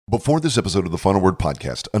Before this episode of the Final Word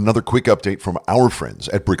podcast, another quick update from our friends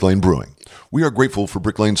at Brick Lane Brewing. We are grateful for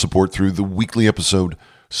Brick Lane's support through the weekly episode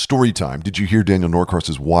Storytime. Did you hear Daniel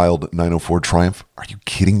Norcross's wild 904 triumph? Are you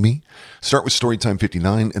kidding me? Start with Storytime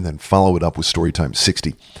 59 and then follow it up with Storytime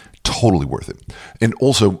 60. Totally worth it. And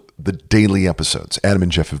also the daily episodes. Adam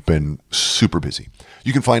and Jeff have been super busy.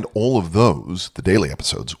 You can find all of those, the daily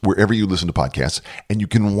episodes, wherever you listen to podcasts, and you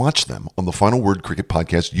can watch them on the Final Word Cricket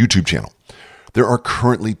Podcast YouTube channel. There are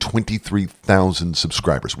currently 23,000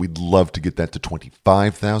 subscribers. We'd love to get that to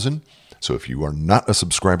 25,000. So if you are not a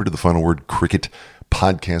subscriber to the Final Word Cricket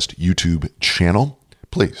Podcast YouTube channel,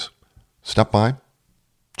 please stop by,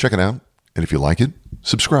 check it out, and if you like it,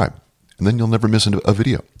 subscribe, and then you'll never miss a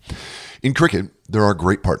video. In cricket, there are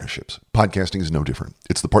great partnerships. Podcasting is no different.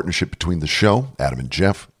 It's the partnership between the show, Adam and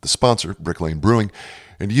Jeff, the sponsor, Brick Lane Brewing,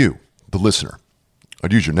 and you, the listener.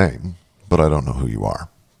 I'd use your name, but I don't know who you are.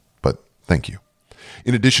 But thank you.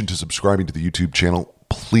 In addition to subscribing to the YouTube channel,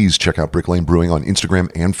 please check out Brick Lane Brewing on Instagram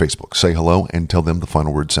and Facebook. Say hello and tell them the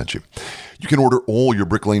Final Word sent you. You can order all your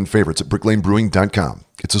Brick Lane favorites at bricklanebrewing.com.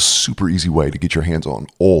 It's a super easy way to get your hands on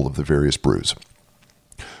all of the various brews.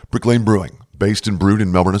 Brick Lane Brewing, based and brewed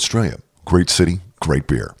in Melbourne, Australia. Great city, great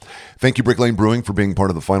beer. Thank you, Brick Lane Brewing, for being part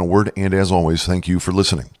of the Final Word, and as always, thank you for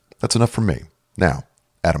listening. That's enough from me. Now,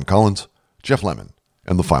 Adam Collins, Jeff Lemon,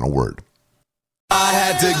 and the Final Word. I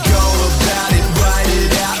had to go about it, write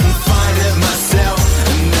it out, and find it myself.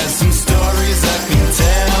 And there's some stories I can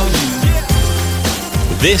tell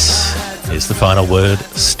you. This is the Final Word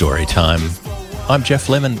Story Time. I'm Jeff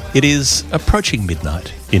Lemon. It is approaching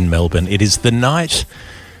midnight in Melbourne. It is the night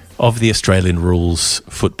of the Australian Rules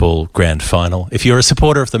Football Grand Final. If you're a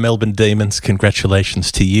supporter of the Melbourne Demons,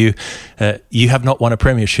 congratulations to you. You have not won a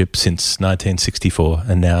premiership since 1964,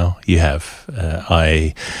 and now you have.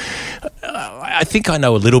 I think I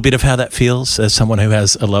know a little bit of how that feels as someone who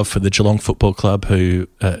has a love for the Geelong Football Club, who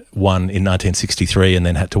won in 1963 and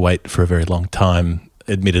then had to wait for a very long time,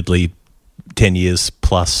 admittedly 10 years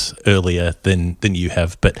plus earlier than you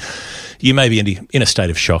have. But you may be in a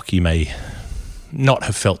state of shock. You may not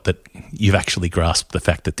have felt that you've actually grasped the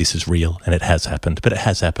fact that this is real, and it has happened, but it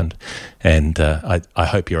has happened. And I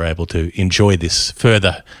hope you're able to enjoy this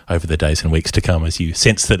further over the days and weeks to come as you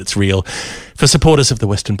sense that it's real. For supporters of the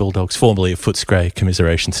Western Bulldogs, formerly of Footscray,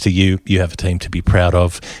 commiserations to you. You have a team to be proud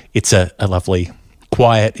of. It's a lovely,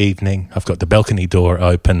 quiet evening. I've got the balcony door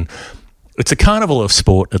open. It's a carnival of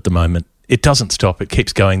sport at the moment. It doesn't stop. It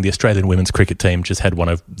keeps going. The Australian women's cricket team just had one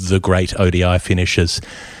of the great ODI finishes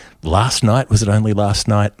last night. Was it only last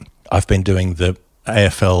night? I've been doing the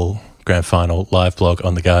AFL Grand Final live blog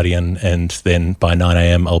on The Guardian, and then by 9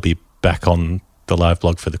 a.m. I'll be back on the live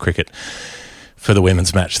blog for the cricket for the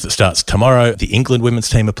women's match that starts tomorrow. The England women's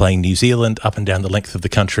team are playing New Zealand up and down the length of the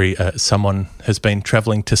country. Someone has been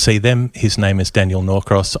travelling to see them. His name is Daniel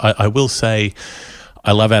Norcross. I will say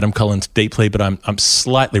I love Adam Collins deeply, but I'm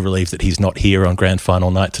slightly relieved that he's not here on Grand Final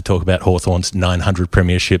night to talk about Hawthorn's 900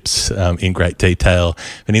 premierships in great detail.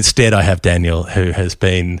 And instead I have Daniel, who has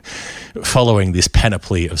been following this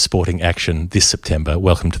panoply of sporting action this September.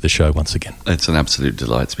 Welcome to the show once again. It's an absolute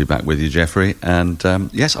delight to be back with you, Jeffrey. And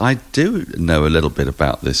yes, I do know a little bit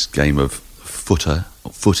about this game of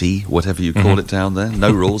footy, whatever you call it down there.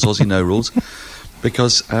 No rules, Aussie no rules.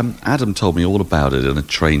 Because Adam told me all about it in a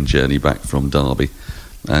train journey back from Derby.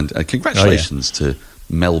 And congratulations to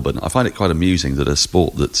Melbourne. I find it quite amusing that a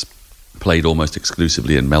sport that's played almost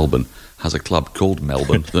exclusively in Melbourne has a club called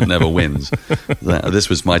Melbourne that never wins. This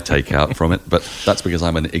was my takeout from it, but that's because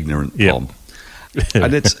I'm an ignorant pom.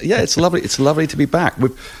 And it's lovely. It's lovely to be back.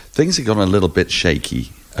 Things have gone a little bit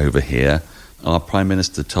shaky over here. Our Prime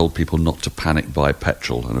Minister told people not to panic buy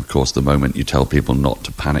petrol, and of course the moment you tell people not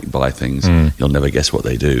to panic buy things, you'll never guess what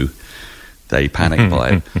they do. They panic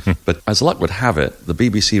buy it. But as luck would have it, the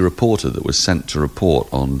BBC reporter that was sent to report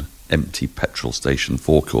on empty petrol station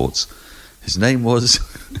forecourts, his name was,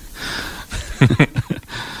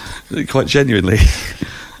 quite genuinely,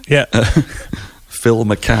 Phil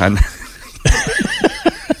McCann.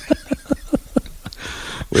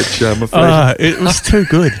 Which I'm afraid... it was too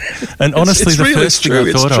good. And honestly, the first thing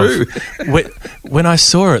I thought of... When I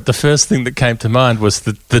saw it, the first thing that came to mind was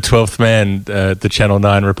the 12th man, the Channel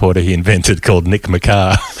 9 reporter he invented called Nick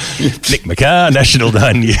McCarr. Nick McCarr, National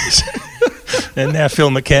 9 News. And now Phil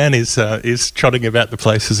McCann is trotting about the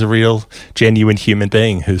place as a real, genuine human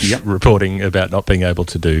being who's reporting about not being able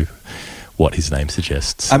to do what his name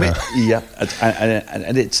suggests. I mean,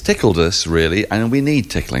 and it's tickled us, really, and we need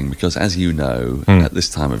tickling because, as you know, at this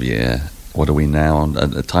time of year, what are we now on?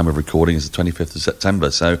 At the time of recording is the 25th of September,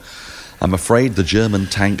 so I'm afraid the German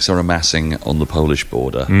tanks are amassing on the Polish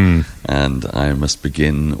border, and I must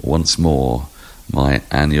begin once more my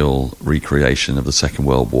annual recreation of the Second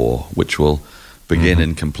World War, which will begin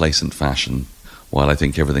in complacent fashion while I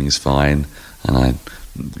think everything's fine, and I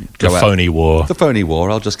go The out. phony war. The phony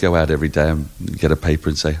war. I'll just go out every day and get a paper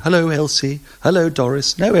and say, hello, Elsie. Hello,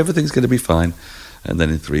 Doris. No, everything's going to be fine. And then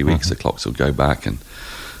in 3 weeks, the clocks will go back, and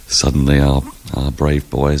suddenly our brave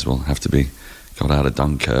boys will have to be got out of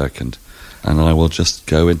Dunkirk, and I will just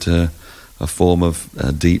go into a form of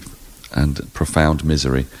deep and profound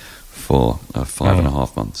misery for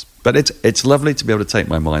 5.5 months. But it's lovely to be able to take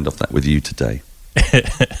my mind off that with you today.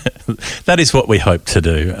 That is what we hope to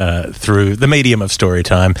do through the medium of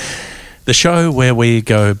Storytime, the show where we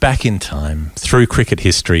go back in time through cricket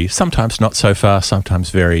history, sometimes not so far, sometimes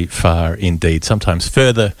very far indeed, sometimes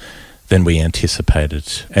further than we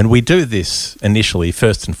anticipated. And we do this initially,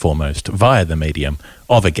 first and foremost, via the medium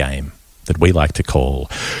of a game that we like to call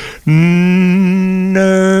Nerd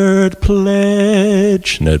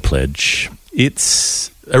Pledge. Nerd Pledge.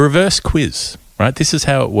 It's a reverse quiz. Right, this is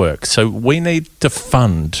how it works. So we need to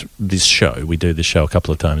fund this show. We do this show a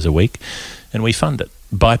couple of times a week, and we fund it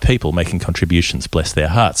by people making contributions, bless their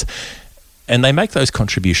hearts. And they make those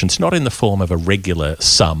contributions not in the form of a regular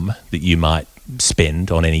sum that you might spend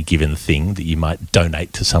on any given thing, that you might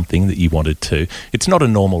donate to something that you wanted to. It's not a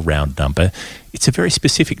normal round number. It's a very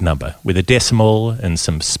specific number with a decimal and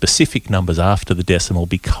some specific numbers after the decimal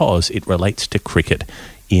because it relates to cricket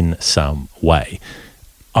in some way,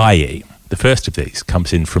 i.e., the first of these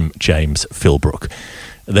comes in from James Philbrook.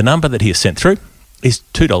 The number that he has sent through is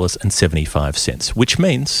 $2.75, which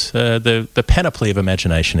means the panoply of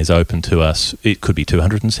imagination is open to us. It could be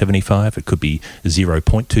 275, it could be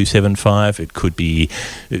 0.275, it could be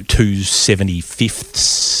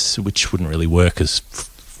 2/75, which wouldn't really work as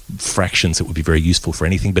fractions that would be very useful for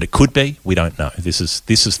anything, but it could be. We don't know. This is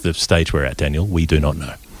the stage we're at, Daniel. We do not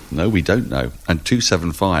know. No, we don't know. And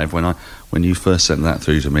 275, when you first sent that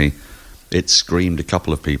through to me, it screamed a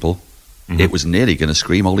couple of people. It was nearly going to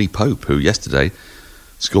scream Ollie Pope, who yesterday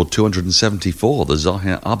scored 274, the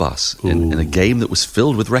Zahir Abbas, in a game that was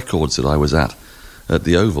filled with records that I was at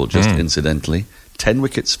the Oval, just incidentally. 10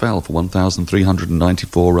 wickets fell for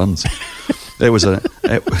 1,394 runs. It was a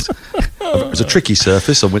tricky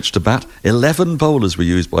surface on which to bat. 11 bowlers were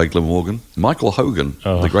used by Glamorgan. Michael Hogan,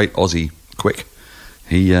 the great Aussie quick,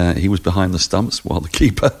 he was behind the stumps while the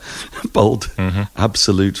keeper bowled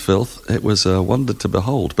absolute filth. It was a wonder to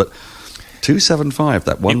behold. But 275,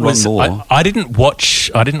 that one run more. I didn't watch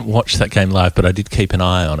that game live, but I did keep an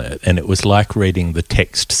eye on it, and it was like reading the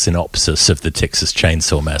text synopsis of the Texas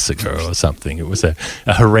Chainsaw Massacre or something. It was a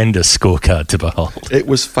horrendous scorecard to behold. It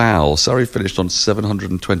was foul. Surrey finished on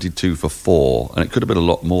 722 for 4, and it could have been a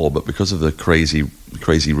lot more, but because of the crazy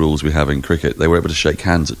rules we have in cricket, they were able to shake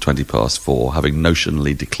hands at 20 past 4, having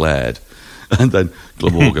notionally declared, and then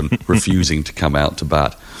Glamorgan refusing to come out to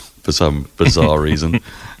bat for some bizarre reason.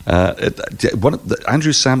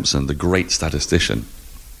 Andrew Sampson, the great statistician,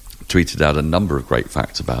 tweeted out a number of great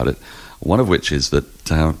facts about it, one of which is that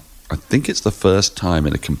I think it's the first time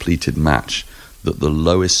in a completed match that the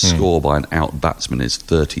lowest score by an out batsman is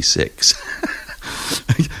 36.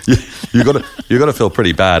 You've got to feel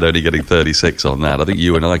pretty bad only getting 36 on that. I think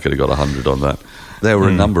you and I could have got 100 on that. There were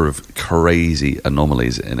a number of crazy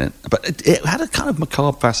anomalies in it. But it had a kind of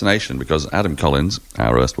macabre fascination because Adam Collins,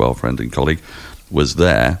 our erstwhile friend and colleague, was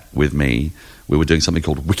there with me. We were doing something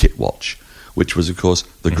called Wicket Watch, which was, of course,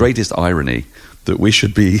 the greatest irony that we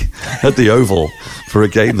should be at the Oval for a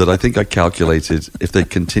game that I think I calculated, if they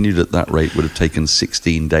continued at that rate, would have taken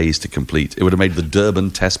 16 days to complete. It would have made the Durban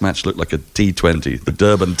Test match look like a T20, the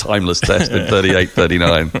Durban Timeless Test in 38,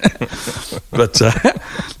 39. But,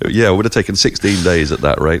 it would have taken 16 days at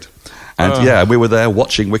that rate. And, we were there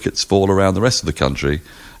watching wickets fall around the rest of the country.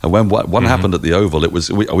 And when one happened at the Oval, it was,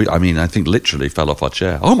 I think literally fell off our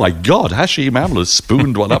chair. Oh, my God, Hashim Amla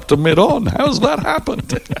spooned one up to mid-on. How's that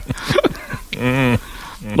happened?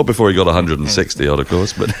 Not before he got 160 odd, of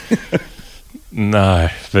course, but... No,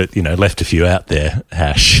 but, left a few out there,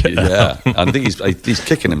 Hash. Yeah, I think he's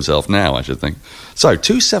kicking himself now, I should think. So,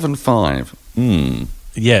 275.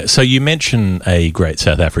 Yeah, so you mention a great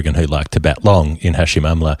South African who liked to bat long in Hashim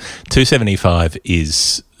Amla. 275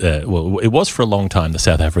 is, it was for a long time the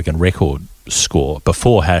South African record score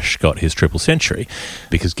before Hash got his triple century,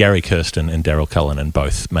 because Gary Kirsten and Daryl Cullinan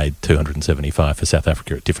both made 275 for South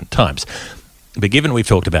Africa at different times. But given we've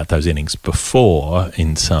talked about those innings before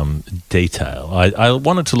in some detail, I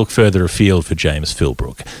wanted to look further afield for James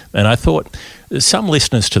Philbrook. And I thought some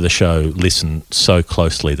listeners to the show listen so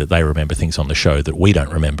closely that they remember things on the show that we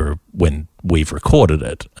don't remember when we've recorded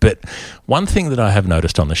it. But one thing that I have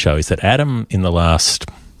noticed on the show is that Adam, in the last,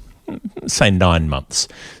 say, 9 months,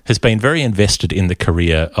 has been very invested in the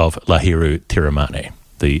career of Lahiru Tirumalai,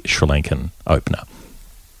 the Sri Lankan opener.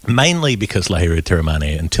 Mainly because Lahiru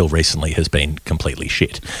Tirumalai, until recently, has been completely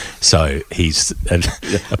shit. So he's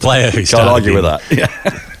a player who started... Can't argue with that. Yeah.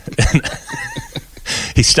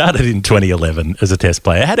 He started in 2011 as a test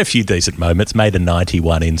player, had a few decent moments, made a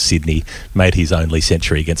 91 in Sydney, made his only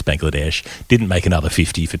century against Bangladesh, didn't make another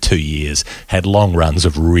 50 for 2 years, had long runs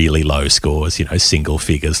of really low scores, single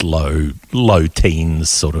figures, low teens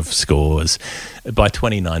sort of scores. By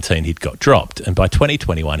 2019, he'd got dropped, and by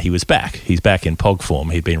 2021, he was back. He's back in POG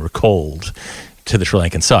form. He'd been recalled to the Sri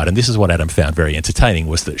Lankan side. And this is what Adam found very entertaining,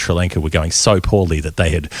 was that Sri Lanka were going so poorly that they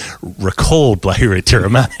had recalled Lahiru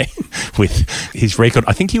Tirumalai with his record.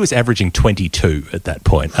 I think he was averaging 22 at that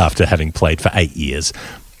point after having played for 8 years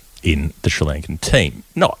in the Sri Lankan team.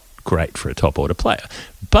 Not great for a top-order player.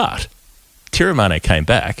 But Tirumalai came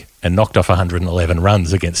back and knocked off 111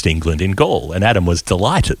 runs against England in Gaul, and Adam was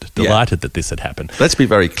delighted that this had happened. Let's be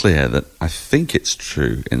very clear that I think it's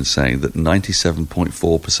true in saying that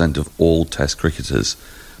 97.4% of all Test cricketers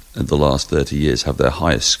in the last 30 years have their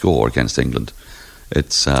highest score against England.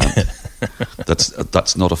 It's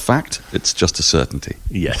that's not a fact, it's just a certainty.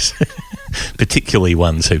 Yes, particularly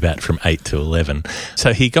ones who bat from 8 to 11.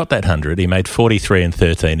 So he got that 100, he made 43 and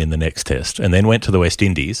 13 in the next test, and then went to the West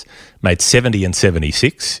Indies, made 70 and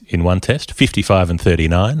 76 in one test, 55 and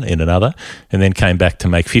 39 in another, and then came back to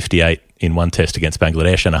make 58 in one test against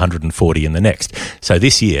Bangladesh and 140 in the next. So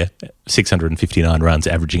this year, 659 runs,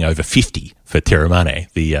 averaging over 50 for Tirumalai,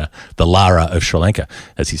 the Lara of Sri Lanka,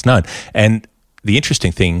 as he's known. And the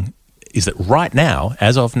interesting thing is that right now,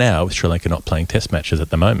 as of now, with Sri Lanka not playing test matches at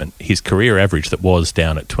the moment, his career average that was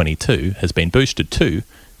down at 22 has been boosted to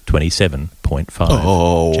 27.5.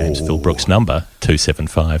 Oh. James Philbrook's number,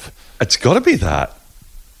 275. It's got to be that.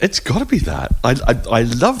 It's got to be that. I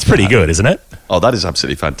love It's pretty good, isn't it? Oh, that is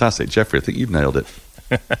absolutely fantastic. Jeffrey, I think you've nailed it.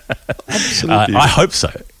 Absolutely. I hope so.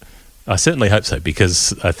 I certainly hope so,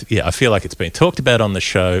 because I feel like it's been talked about on the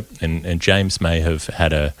show, and James may have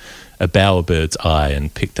had a bowerbird's eye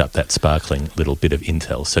and picked up that sparkling little bit of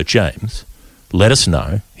intel. So, James, let us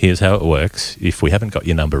know. Here's how it works. If we haven't got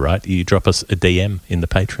your number right, you drop us a DM in the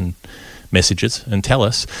Patreon messages and tell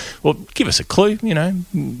us, or give us a clue,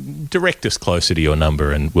 direct us closer to your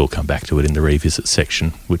number, and we'll come back to it in the revisit section,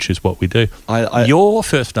 which is what we do. Your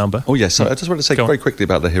first number. Oh, yes. So I just want to say very quickly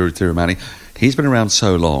about the Lahiru Tirumalai. He's been around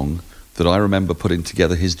so long that I remember putting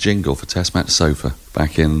together his jingle for Test Match Sofa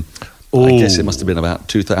back in, I guess it must have been about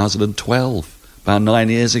 2012, about 9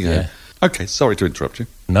 years ago. Yeah. Okay, sorry to interrupt you.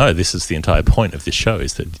 No, this is the entire point of this show,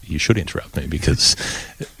 is that you should interrupt me, because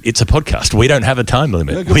it's a podcast. We don't have a time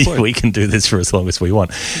limit. Yeah, we can do this for as long as we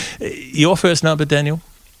want. Your first number, Daniel,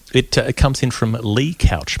 it comes in from Lee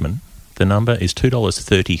Couchman. The number is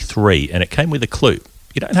 $2.33, and it came with a clue.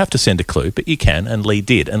 You don't have to send a clue, but you can, and Lee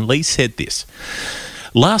did. And Lee said this: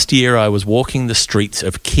 last year I was walking the streets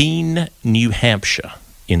of Keene, New Hampshire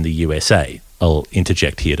in the USA. I'll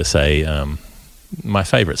interject here to say my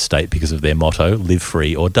favourite state because of their motto, live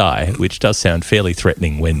free or die, which does sound fairly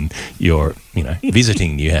threatening when you're,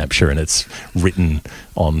 visiting New Hampshire and it's written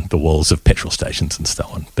on the walls of petrol stations and so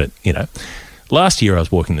on. But, last year I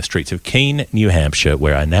was walking the streets of Keene, New Hampshire,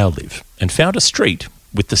 where I now live, and found a street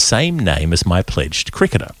with the same name as my pledged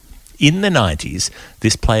cricketer. In the 90s,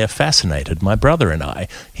 this player fascinated my brother and I.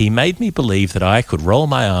 He made me believe that I could roll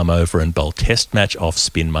my arm over and bowl test match off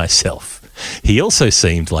spin myself. He also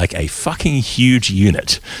seemed like a fucking huge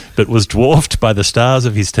unit, but was dwarfed by the stars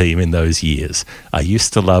of his team in those years. I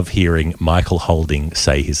used to love hearing Michael Holding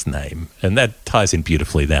say his name. And that ties in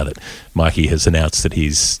beautifully now that Mikey has announced that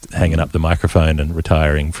he's hanging up the microphone and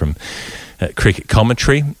retiring from cricket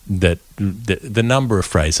commentary, that the number of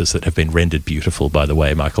phrases that have been rendered beautiful by the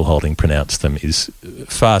way Michael Holding pronounced them is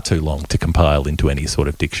far too long to compile into any sort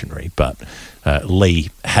of dictionary. But Lee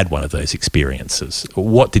had one of those experiences.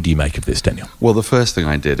 What did you make of this, Daniel? Well, the first thing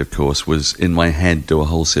I did, of course, was in my head do a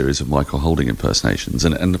whole series of Michael Holding impersonations.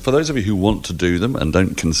 And for those of you who want to do them and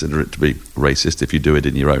don't consider it to be racist if you do it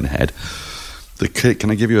in your own head, can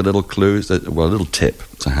I give you a little clue, a little tip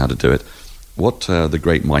to how to do it? What the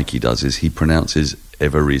great Mikey does is he pronounces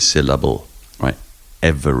every syllable, right?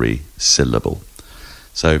 Every syllable.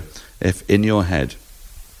 So if in your head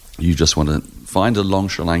you just want to find a long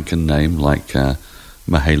Sri Lankan name like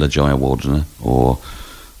Mahela Jayawardena or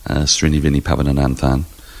Srinivini Pavanananthan,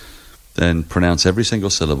 then pronounce every single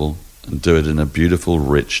syllable and do it in a beautiful,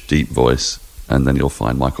 rich, deep voice, and then you'll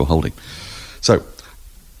find Michael Holding. So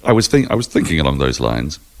I was thinking along those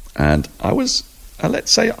lines, and I was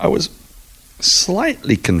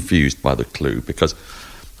slightly confused by the clue, because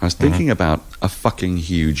I was thinking about a fucking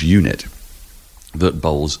huge unit that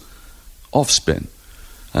bowls off spin.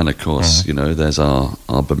 And of course, there's our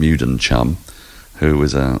Bermudan chum, who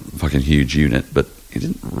was a fucking huge unit, but he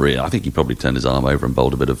didn't really. I think he probably turned his arm over and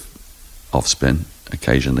bowled a bit of off spin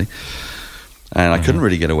occasionally. And I couldn't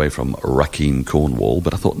really get away from Rakeem Cornwall,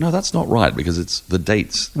 but I thought, no, that's not right, because it's the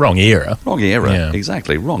dates. Wrong era. Yeah.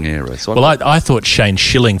 Exactly, wrong era. So I thought Shane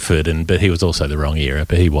Shillingford, but he was also the wrong era,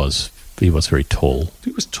 but he was very tall.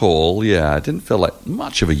 He was tall, yeah. It didn't feel like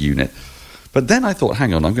much of a unit. But then I thought,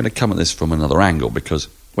 hang on, I'm going to come at this from another angle, because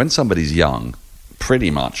when somebody's young,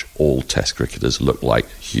 pretty much all Test cricketers look like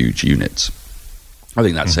huge units. I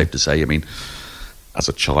think that's safe to say. I mean, as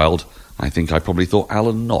a child, I think I probably thought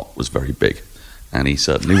Alan Knott was very big, and he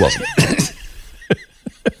certainly wasn't.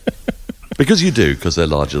 Because they're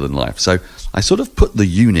larger than life. So I sort of put the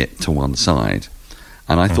unit to one side,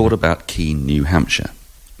 and I thought about Keene, New Hampshire.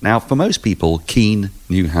 Now, for most people, Keene,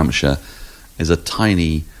 New Hampshire is a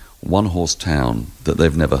tiny one-horse town that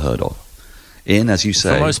they've never heard of. As you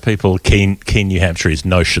say... For most people, Keene, New Hampshire is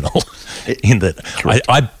notional, in that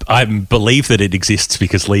I believe that it exists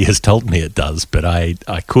because Lee has told me it does, but I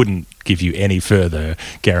couldn't give you any further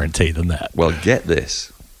guarantee than that. Well, get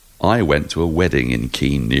this. I went to a wedding in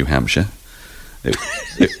Keene, New Hampshire.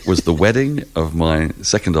 It was the wedding of my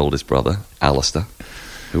second oldest brother, Alistair,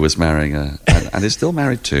 who was marrying and is still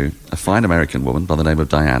married to a fine American woman by the name of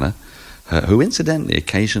Diana, who incidentally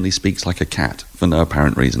occasionally speaks like a cat for no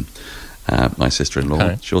apparent reason. My sister-in-law,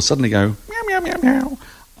 okay. She'll suddenly go, meow, meow, meow, meow.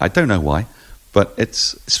 I don't know why, but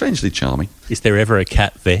it's strangely charming. Is there ever a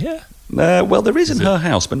cat there? Well, there is in her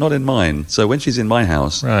house, but not in mine. So when she's in my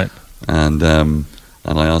house, right, and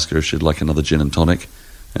I ask her if she'd like another gin and tonic,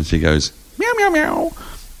 and she goes, meow, meow, meow.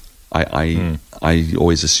 I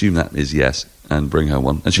always assume that is yes, and bring her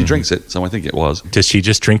one. And she drinks it, so I think it was. Does she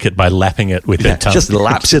just drink it by lapping it with her tongue? Just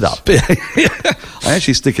laps it up. I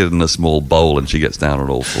actually stick it in a small bowl, and she gets down on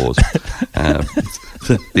all fours.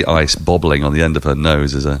 The ice bobbling on the end of her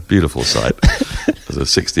nose is a beautiful sight. As a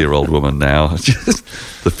 60-year-old woman now, just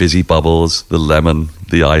the fizzy bubbles, the lemon,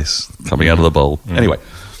 the ice coming out of the bowl. Anyway,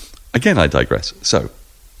 again, I digress. So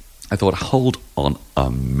I thought, hold on a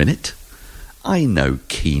minute. I know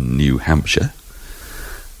Keene, New Hampshire.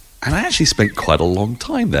 And I actually spent quite a long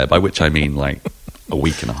time there, by which I mean like a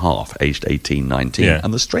week and a half, aged 18, 19. Yeah.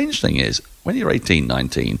 And the strange thing is, when you're 18,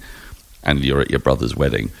 19, and you're at your brother's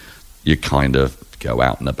wedding, you kind of go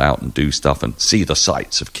out and about and do stuff and see the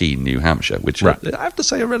sights of Keene, New Hampshire, which I have to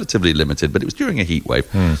say are relatively limited, but it was during a heat wave.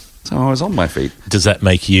 So I was on my feet. Does that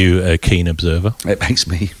make you a keen observer? It makes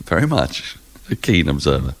me very much a keen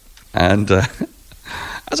observer. And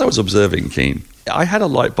as I was observing Keene, I had a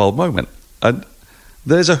light bulb moment. And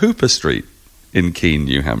there's a Hooper Street in Keene,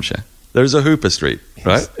 New Hampshire. There's a Hooper Street,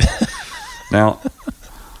 right? Now,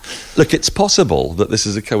 look, it's possible that this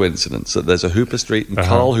is a coincidence, that there's a Hooper Street, and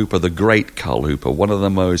Carl Hooper, the great Carl Hooper, one of the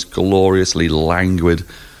most gloriously languid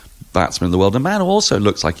batsmen in the world, a man who also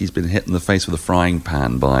looks like he's been hit in the face with a frying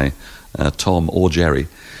pan by Tom or Jerry.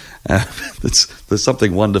 There's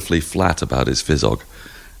something wonderfully flat about his physog.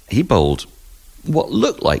 He bowled what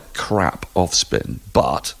looked like crap off spin,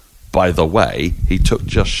 but... by the way, he took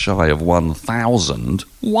just shy of 1,000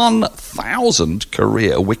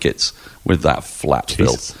 career wickets with that flat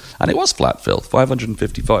filth. And it was flat filth.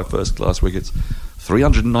 555 first-class wickets,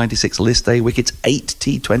 396 list A wickets, 8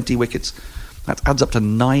 T20 wickets. That adds up to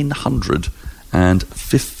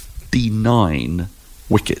 959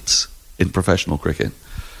 wickets in professional cricket.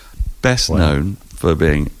 Best known for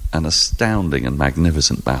being an astounding and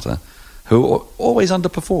magnificent batter who always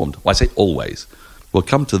underperformed. Well, I say always. We'll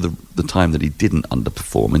come to the time that he didn't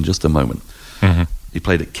underperform in just a moment. He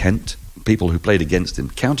played at Kent. People who played against him,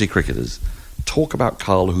 county cricketers, talk about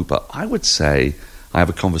Carl Hooper. I would say I have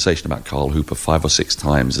a conversation about Carl Hooper 5 or 6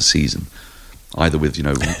 times a season, either with,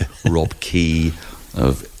 Rob Key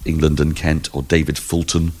of England and Kent, or David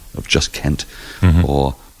Fulton of just Kent,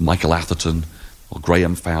 or Michael Atherton, or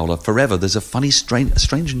Graham Fowler. Forever, there's a funny,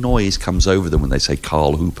 strange noise comes over them when they say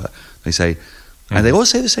Carl Hooper. They say, and they always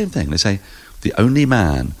say the same thing. They say, the only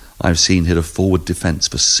man I've seen hit a forward defence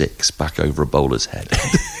for 6 back over a bowler's head.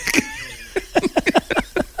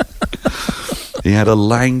 He had a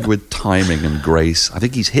languid timing and grace. I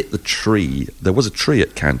think he's hit the tree. There was a tree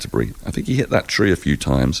at Canterbury. I think he hit that tree a few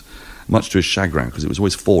times, much to his chagrin, because it was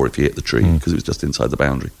always 4 if he hit the tree, because it was just inside the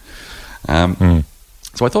boundary.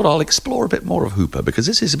 So I thought I'll explore a bit more of Hooper, because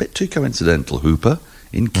this is a bit too coincidental. Hooper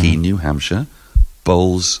in Keene, New Hampshire,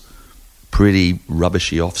 bowls pretty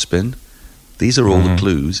rubbishy off spin. These are all the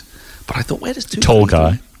clues. But I thought, where does Tall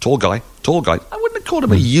guy. Tall guy. I wouldn't have called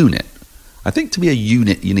him a unit. I think to be a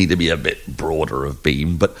unit, you need to be a bit broader of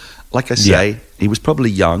beam. But like I say, he was probably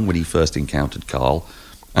young when he first encountered Carl,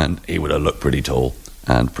 and he would have looked pretty tall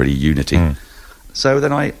and pretty unity. So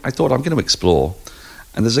then I thought, I'm going to explore.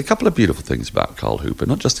 And there's a couple of beautiful things about Carl Hooper,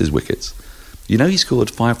 not just his wickets. You know, he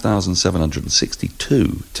scored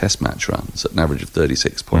 5,762 test match runs at an average of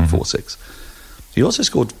 36.46. He also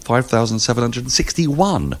scored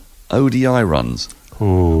 5,761 ODI runs,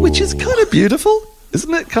 which is kind of beautiful.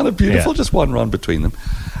 Isn't it kind of beautiful? Yeah. Just one run between them.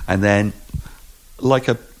 And then, like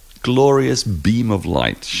a glorious beam of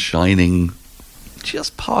light shining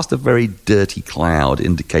just past a very dirty cloud,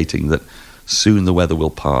 indicating that soon the weather will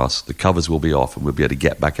pass, the covers will be off, and we'll be able to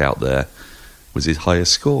get back out there, was his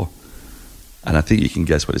highest score. And I think you can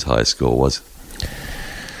guess what his highest score was. Do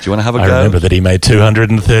you want to have a go? I remember that he made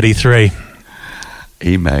 233.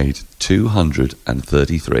 He made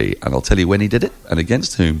 233, and I'll tell you when he did it and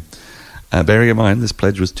against whom. Bearing in mind, this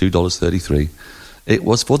pledge was $2.33. It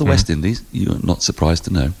was for the West Indies. You're not surprised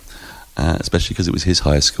to know, especially because it was his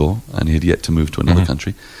highest score, and he had yet to move to another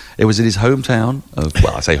country. It was in his hometown of,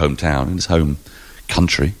 well, I say hometown, in his home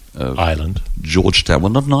country of Island. Georgetown.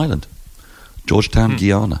 Well, not an island. Georgetown,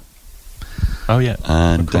 Guyana. Oh, yeah.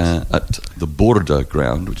 And at the Border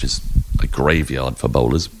ground, which is a graveyard for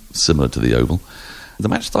bowlers, similar to the Oval. The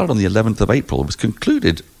match started on the 11th of April. It was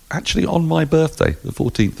concluded actually on my birthday, the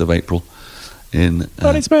 14th of April.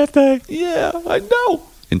 On his birthday. Yeah, I know.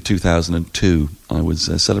 In 2002, I was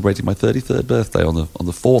celebrating my 33rd birthday on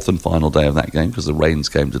the fourth and final day of that game, because the rains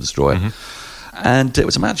came to destroy it. And it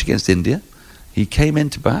was a match against India. He came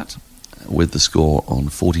into bat with the score on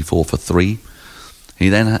 44 for 3. He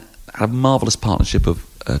then had a marvellous partnership of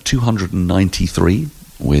 293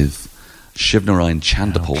 with Shivnarine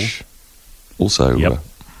Chanderpaul, also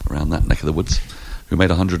around that neck of the woods, who made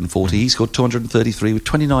 140. He scored 233 with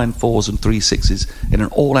 29 fours and 3 sixes in an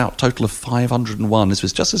all-out total of 501. This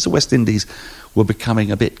was just as the West Indies were becoming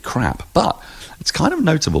a bit crap. But it's kind of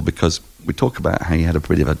notable because we talk about how he had a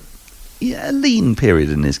pretty of a lean period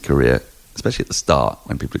in his career, especially at the start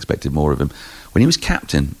when people expected more of him. When he was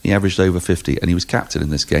captain, he averaged over 50, and he was captain in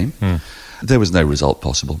this game. There was no result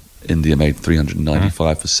possible. India made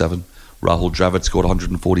 395 for 7. Rahul Dravid scored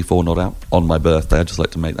 144 not out on my birthday. I'd just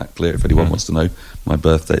like to make that clear if anyone wants to know. My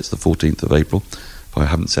birthday, it's the 14th of April. If I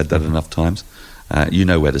haven't said that enough times. You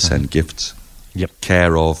know where to send gifts.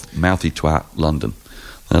 Care of Mouthy Twat, London.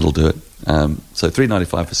 That'll do it. So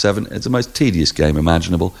 395 for 7. It's the most tedious game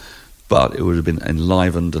imaginable, but it would have been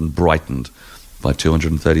enlivened and brightened by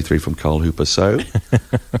 233 from Carl Hooper. So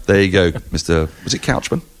there you go, Mr. Was it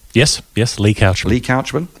Couchman? Yes, Lee Couchman. Lee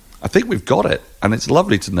Couchman. I think we've got it, and it's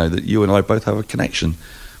lovely to know that you and I both have a connection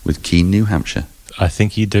with Keene, New Hampshire. I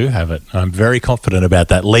think you do have it. I'm very confident about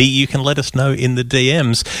that. Lee, you can let us know in the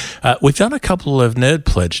DMs. We've done a couple of Nerd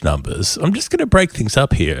Pledge numbers. I'm just going to break things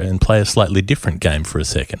up here and play a slightly different game for a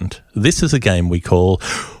second. This is a game we call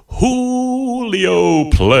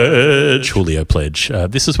Julio Pledge.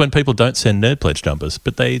 This is when people don't send Nerd Pledge numbers,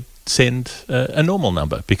 but they send a normal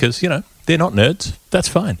number because, they're not nerds. That's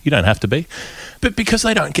fine. You don't have to be. But because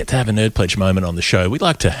they don't get to have a Nerd Pledge moment on the show, we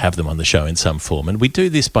like to have them on the show in some form. And we do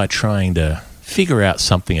this by trying to figure out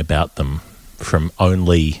something about them from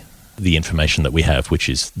only the information that we have, which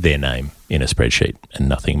is their name in a spreadsheet and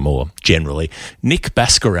nothing more, generally. Nick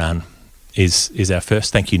Baskaran is our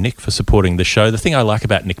first. Thank you, Nick, for supporting the show. The thing I like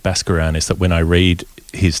about Nick Baskaran is that when I read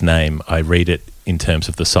his name, I read it in terms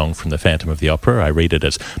of the song from the Phantom of the Opera. I read it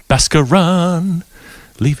as Baskaran,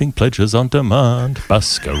 leaving pledges on demand.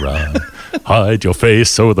 Baskaran, hide your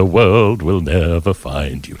face so the world will never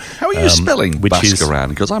find you. How are you spelling Baskaran?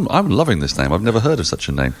 Because I'm loving this name. I've never heard of such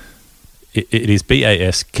a name. It is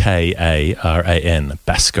Baskaran.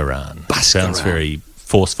 Baskaran. Sounds very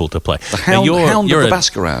forceful to play. The hound of the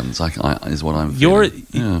Baskarans is what I'm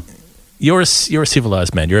feeling. You're a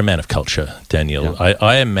civilized man. You're a man of culture, Daniel. Yeah.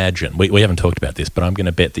 I imagine, we haven't talked about this, but I'm going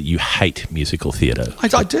to bet that you hate musical theatre.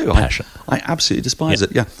 I do. Passion. I absolutely despise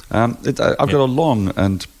it, I've got a long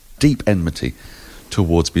and deep enmity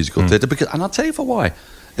towards musical theatre, and I'll tell you for why.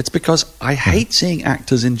 It's because I hate seeing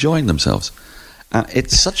actors enjoying themselves.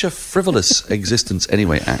 It's such a frivolous existence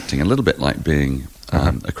anyway, acting, a little bit like being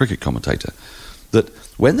a cricket commentator, that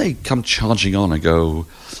when they come charging on and go,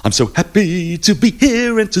 I'm so happy to be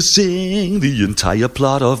here and to sing the entire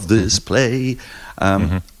plot of this play,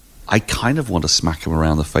 I kind of want to smack them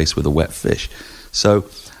around the face with a wet fish. So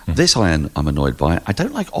this I'm annoyed by. I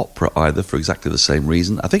don't like opera either for exactly the same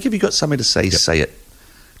reason. I think if you've got something to say, say it.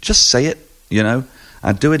 Just say it,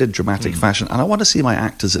 and do it in dramatic fashion. And I want to see my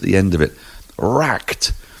actors at the end of it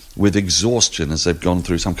racked with exhaustion as they've gone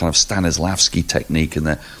through some kind of Stanislavski technique, and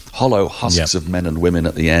they're hollow husks of men and women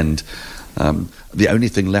at the end. The only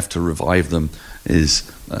thing left to revive them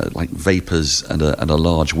is like vapors and a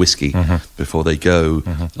large whiskey before they go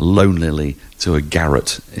lonelily to a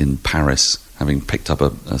garret in Paris, having picked up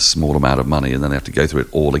a small amount of money, and then they have to go through it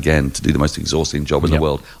all again to do the most exhausting job in the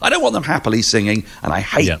world. I don't want them happily singing, and I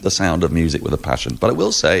hate the sound of music with a passion. But I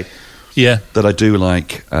will say that I do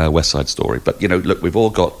like West Side Story. But, look, we've all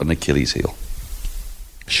got an Achilles heel.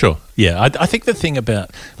 Sure, yeah. I think the thing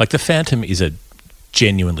about, like, The Phantom is a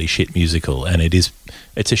genuinely shit musical, and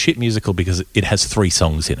it's a shit musical because it has 3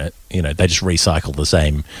 songs in it. They just recycle the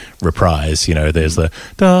same reprise. There's the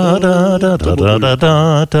da da da da da da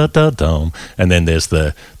da da da dum, and then there's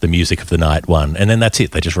the music of the night one, and then that's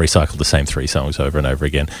it. They just recycle the same 3 songs over and over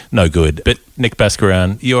again. No good. But Nick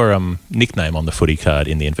Bascaran, your nickname on the footy card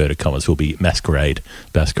in the inverted commas will be Masquerade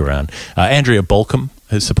Bascaran. Andrea Balcom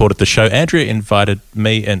has supported the show. Andrea invited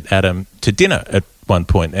me and Adam to dinner at one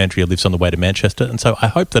point. Andrea lives on the way to Manchester, and so I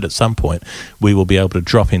hope that at some point we will be able to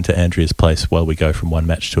drop into Andrea's place while we go from one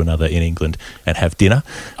match to another in England and have dinner.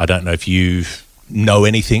 I don't know if you know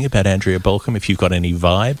anything about Andrea Balcom, if you've got any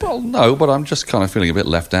vibe. Well, no, but I'm just kind of feeling a bit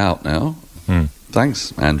left out now.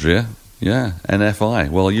 Thanks, Andrea. Yeah,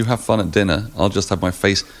 NFI. Well, you have fun at dinner. I'll just have my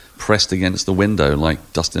face pressed against the window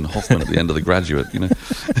like Dustin Hoffman at the end of The Graduate,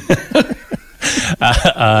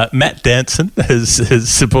 Matt Danson has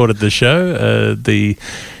supported the show, the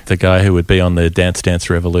guy who would be on the Dance Dance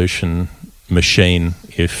Revolution machine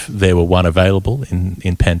if there were one available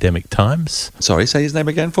in pandemic times. Sorry, say his name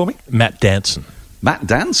again for me. Matt Danson. Matt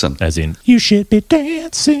Danson? As in, you should be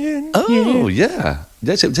dancing. Oh, yeah.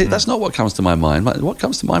 That's not what comes to my mind. What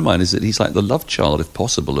comes to my mind is that he's like the love child, if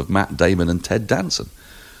possible, of Matt Damon and Ted Danson.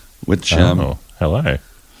 Which, hello.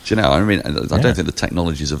 Do you know? I mean, I don't think the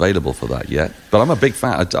technology is available for that yet. But I'm a big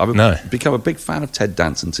fan. I've become a big fan of Ted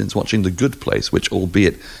Danson since watching The Good Place, which,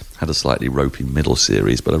 albeit had a slightly ropey middle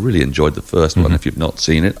series, but I really enjoyed the first one. If you've not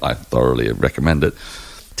seen it, I thoroughly recommend it.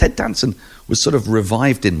 Ted Danson was sort of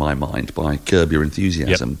revived in my mind by Curb Your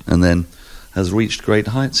Enthusiasm, and then has reached great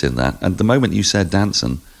heights in that. And the moment you said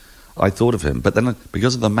Danson, I thought of him. But then,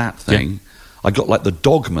 because of the Matt thing, I got like the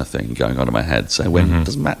Dogma thing going on in my head. So when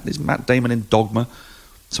is Matt Damon in Dogma?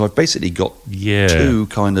 So I've basically got 2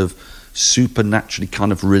 kind of supernaturally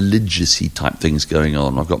kind of religious-y type things going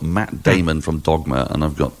on. I've got Matt Damon from Dogma, and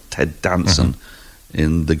I've got Ted Danson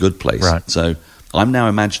in The Good Place. Right. So I'm now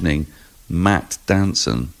imagining Matt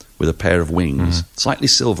Danson with a pair of wings, slightly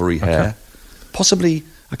silvery hair, possibly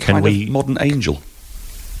a kind of modern angel.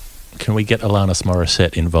 Can we get Alanis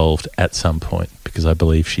Morissette involved at some point? Because I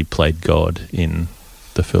believe she played God in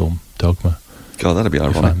the film Dogma. God, that'd be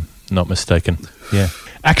ironic. If I'm not mistaken. Yeah.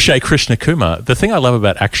 Akshay Krishna Kumar. The thing I love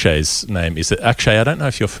about Akshay's name is that Akshay, I don't know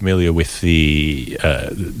if you're familiar with the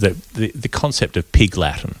concept of pig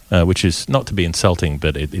Latin, which is not to be insulting,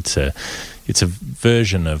 but it's a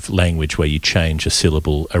version of language where you change a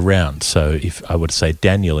syllable around. So if I were to say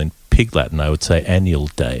Daniel in pig Latin, I would say annual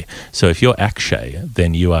day. So if you're Akshay,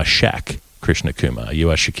 then you are Shaq Krishna Kumar.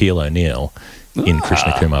 You are Shaquille O'Neal in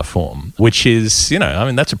Krishna Kumar form, which is,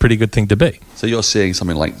 that's a pretty good thing to be. So you're seeing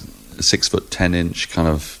something like 6 foot 10 inch kind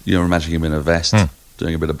of, you're imagining him in a vest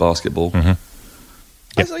doing a bit of basketball. Yep.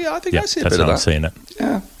 I think I see a bit of that. I'm seeing it.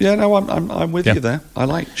 No, I'm with you there. I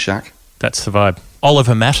like Shaq. That's the vibe.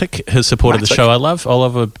 Oliver Matic has supported the show. I love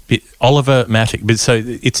Oliver Matic. But so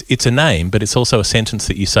it's a name, but it's also a sentence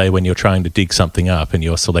that you say when you're trying to dig something up and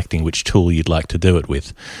you're selecting which tool you'd like to do it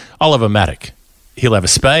with. Oliver Matic. He'll have a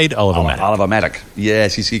spade. Oliver Matic. Oliver Matic.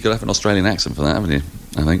 Yes, you could have an Australian accent for that, haven't you?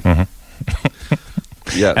 I think.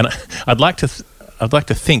 Yeah, and I'd like to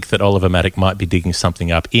think that Oliver Matic might be digging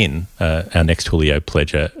something up in our next Julio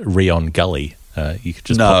pledger, Rion Gully. You could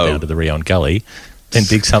just pop down to the Rion Gully and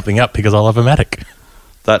dig something up because Oliver Matic.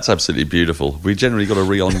 That's absolutely beautiful. We generally got a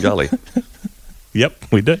Rion Gully.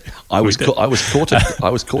 Yep, we do. I was caught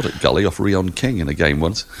at Gully off Rion King in a game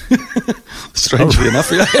once. Strangely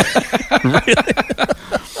enough, Really?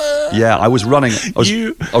 Yeah, I was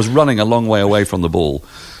running a long way away from the ball.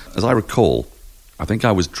 As I recall, I think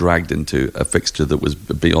I was dragged into a fixture that was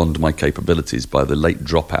beyond my capabilities by the late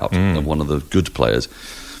dropout of one of the good players.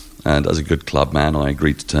 And as a good club man, I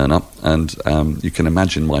agreed to turn up. And you can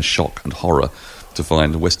imagine my shock and horror to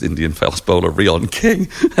find West Indian fast bowler Rion King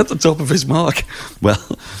at the top of his mark. Well,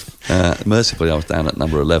 mercifully, I was down at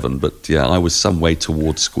number 11, but yeah, I was some way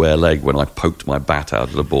towards square leg when I poked my bat out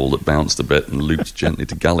at a ball that bounced a bit and looped gently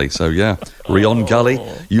to gully. So yeah, Rion Gully,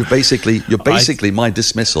 you're basically my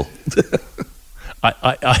dismissal.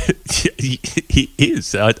 He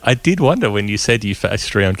is. I did wonder when you said you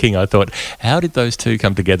faced Rion King. I thought, how did those two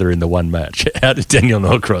come together in the one match? How did Daniel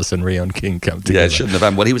Norcross and Rion King come together? Yeah, it shouldn't have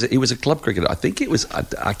happened. Well, he was a club cricketer. I think it was.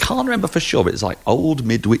 I can't remember for sure, but it's like Old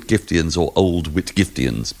Mid Whitgiftians or Old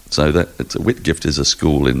Whitgiftians. So Whitgift is a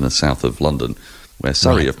school in the south of London where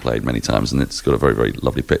Surrey have played many times, and it's got a very, very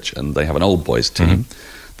lovely pitch. And they have an old boys team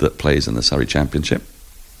that plays in the Surrey Championship,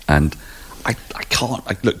 and I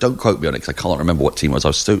can't look. Don't quote me on it because I can't remember what team it was. I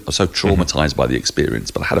was so traumatized by the experience,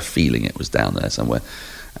 but I had a feeling it was down there somewhere.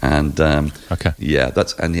 And yeah,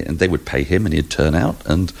 and they would pay him, and he'd turn out,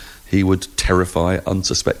 and he would terrify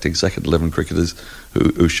unsuspecting second 11 cricketers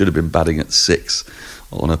who should have been batting at 6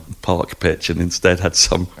 on a park pitch, and instead had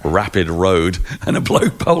some rapid road and a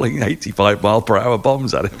bloke bowling 85 mile per hour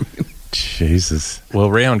bombs at him. Jesus.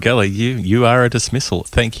 Well, Rion Gully, you are a dismissal.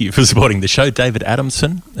 Thank you for supporting the show. David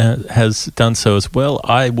Adamson has done so as well.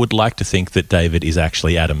 I would like to think that David is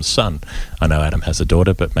actually Adam's son. I know Adam has a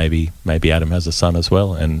daughter, but maybe Adam has a son as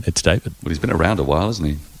well, and it's David. Well, he's been around a while, hasn't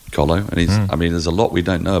he, Colo? And he's. I mean, there's a lot we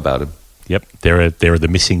don't know about him. Yep, there are the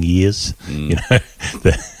missing years. You know,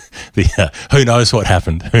 who knows what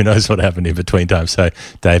happened? Who knows what happened in between times? So,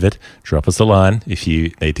 David, drop us a line if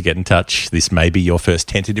you need to get in touch. This may be your first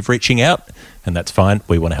tentative reaching out, and that's fine.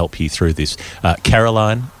 We want to help you through this.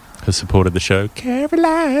 Caroline has supported the show.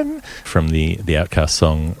 Caroline from the Outcast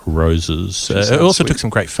song Roses. Also took some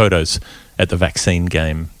great photos at the vaccine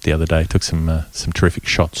game the other day. Took some terrific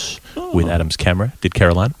shots with Adam's camera. Did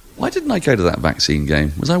Caroline? Why didn't I go to that vaccine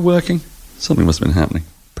game? Was I working? Something must have been happening.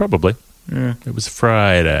 Probably. Yeah, it was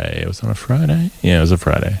Friday. It was on a Friday? Yeah, it was a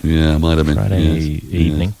Friday. Yeah, it might have been. Friday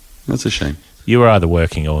evening. Yeah. That's a shame. You were either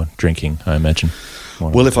working or drinking, I imagine.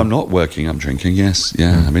 Well, if I'm not working, I'm drinking, yes.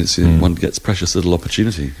 Yeah, I mean, one gets precious little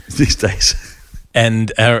opportunity these days.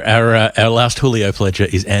 And our last Julio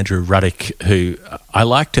pledger is Andrew Ruddick, who I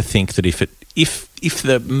like to think that if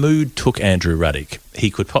the mood took Andrew Ruddick,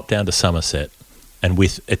 he could pop down to Somerset and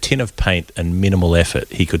with a tin of paint and minimal effort,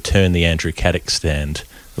 he could turn the Andrew Caddick stand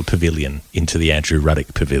pavilion into the Andrew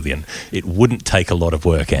Ruddick pavilion. It wouldn't take a lot of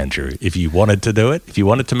work, Andrew. If you wanted to do it, if you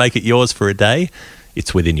wanted to make it yours for a day,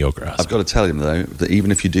 it's within your grasp. I've got to tell him, though, that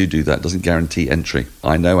even if you do that, it doesn't guarantee entry.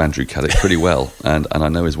 I know Andrew Caddick pretty well, and I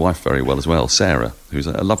know his wife very well as well, Sarah, who's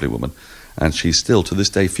a lovely woman, and she's still, to this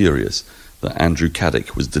day, furious that Andrew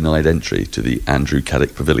Caddick was denied entry to the Andrew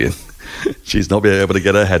Caddick Pavilion. She's not been able to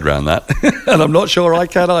get her head around that, and I'm not sure I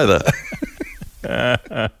can either.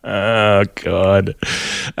 Oh, God.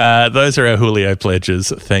 Those are our Julio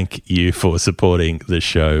pledges. Thank you for supporting the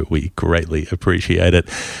show. We greatly appreciate it.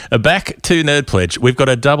 Back to Nerd Pledge. We've got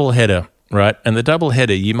a double header, right? And the double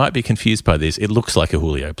header, you might be confused by this. It looks like a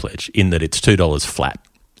Julio pledge in that it's $2 flat.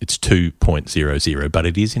 It's 2.00, but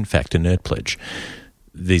it is, in fact, a Nerd Pledge.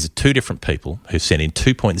 These are two different people who sent in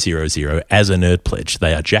 2.00 as a Nerd Pledge.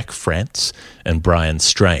 They are Jack France and Brian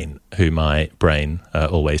Strain, who my brain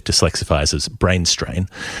always dyslexifies as brain strain,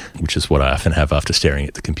 which is what I often have after staring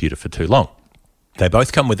at the computer for too long. They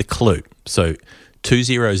both come with a clue. So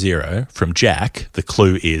 200 from Jack, the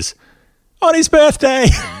clue is on his birthday.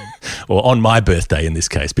 Or on my birthday in this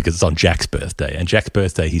case, because it's on Jack's birthday. And Jack's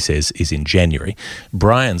birthday, he says, is in January.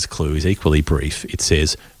 Brian's clue is equally brief. It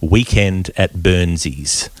says Weekend at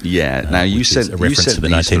Burnsies. Yeah. Now you sent a reference to the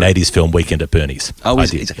 1980s film Weekend at Bernie's. Oh,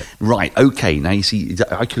 right. Okay. Now you see,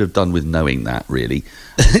 I could have done with knowing that, really.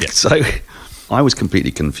 So I was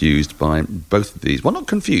completely confused by both of these. Well, not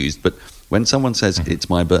confused, but when someone says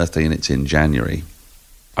it's my birthday and it's in January,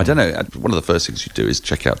 I don't know. One of the first things you do is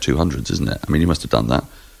check out 200s, isn't it? I mean, you must have done that.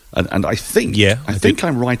 And I think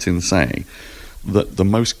I'm right in saying that the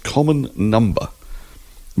most common number,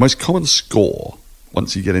 most common score,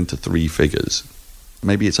 once you get into three figures,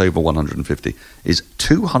 maybe it's over 150, is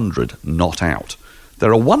 200 not out.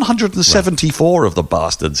 There are 174 of the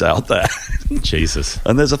bastards out there. Jesus.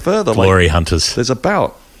 And there's a further... Glory hunters. There's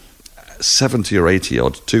about 70 or 80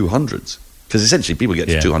 odd 200s. Because essentially people get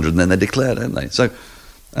to 200 and then they're declared, don't they? So...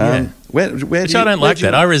 where Which I don't like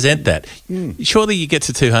that. I resent that. Surely you get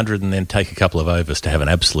to 200 and then take a couple of overs to have an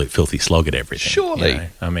absolute filthy slog at everything. Surely. You know?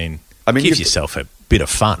 I mean give yourself a bit of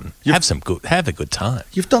fun. Have a good time.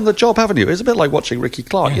 You've done the job, haven't you? It's a bit like watching Ricky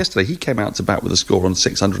Clark. Yesterday he came out to bat with a score on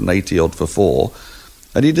 680 odd for 4,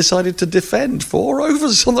 and he decided to defend 4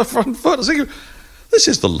 overs on the front foot. I was thinking, this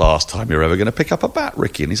is the last time you're ever going to pick up a bat,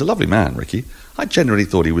 Ricky. And he's a lovely man, Ricky. I genuinely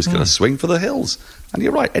thought he was going to swing for the hills. And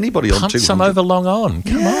you're right, anybody on 200... Punt some over long on.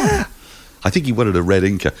 Come on. I think he wanted a red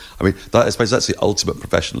inker. I mean, I suppose that's the ultimate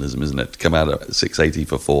professionalism, isn't it? To come out at 680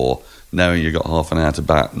 for 4, knowing you've got half an hour to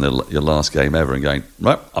bat in your last game ever and going,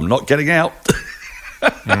 right, I'm not getting out.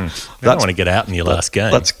 You don't want to get out in your last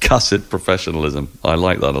game. That's cussed professionalism. I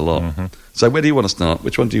like that a lot. Mm-hmm. So where do you want to start?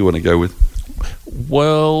 Which one do you want to go with?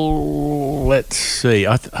 Well, let's see.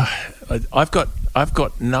 I've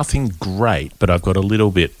got nothing great, but I've got a little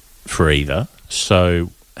bit for either. So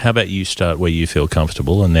how about you start where you feel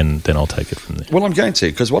comfortable, and then I'll take it from there. Well, I'm going to,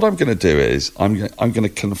 because what I'm going to do is I'm going to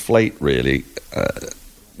conflate really.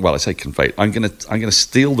 Well, I say conflate. I'm going to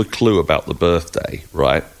steal the clue about the birthday,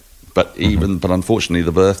 right? But but unfortunately,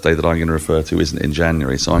 the birthday that I'm going to refer to isn't in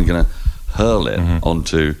January, so I'm going to hurl it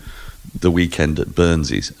onto the weekend at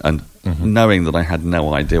Burnsies, and knowing that I had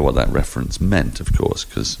no idea what that reference meant, of course,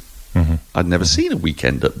 because I'd never seen a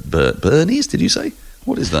weekend at Bernie's. Did you say?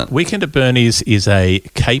 What is that? Weekend at Bernie's is a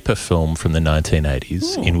caper film from the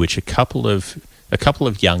 1980s in which a couple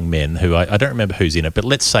of young men who I don't remember who's in it, but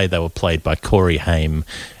let's say they were played by Corey Haim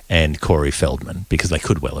and Corey Feldman, because they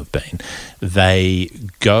could well have been. They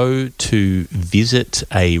go to visit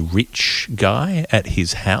a rich guy at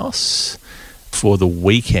his house for the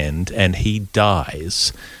weekend, and he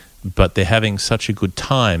dies, but they're having such a good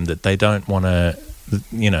time that they don't want to,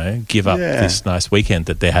 give up this nice weekend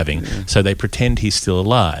that they're having. Yeah. So they pretend he's still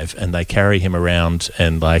alive, and they carry him around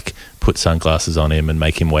and put sunglasses on him and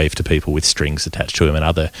make him wave to people with strings attached to him, and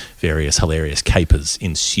other various hilarious capers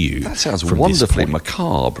ensue. That sounds wonderfully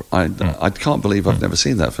macabre. I can't believe I've never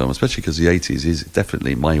seen that film, especially because the 80s is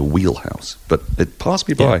definitely my wheelhouse. But it passed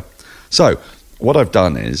me by. So what I've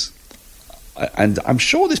done is, and I'm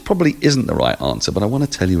sure this probably isn't the right answer, but I want to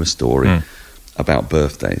tell you a story about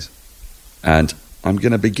birthdays. And I'm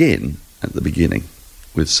going to begin at the beginning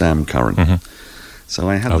with Sam Curran. So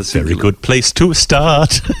I had this very good place to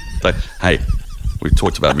start. Hey, we've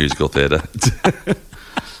talked about musical theatre.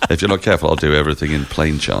 If you're not careful, I'll do everything in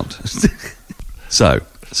plain chant. So,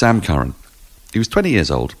 Sam Curran. He was 20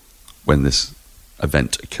 years old when this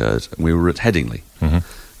event occurred, and we were at Headingley.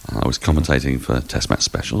 I was commentating for Test Match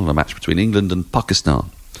Special, a match between England and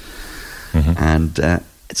Pakistan. And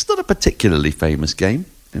it's not a particularly famous game.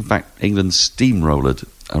 In fact, England steamrollered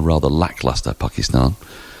a rather lacklustre Pakistan,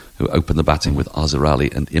 who opened the batting with Azhar Ali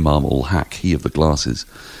and Imam ul Haq, he of the glasses.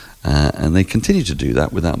 And they continue to do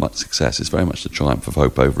that without much success. It's very much the triumph of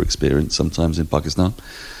hope over experience sometimes in Pakistan.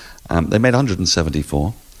 They made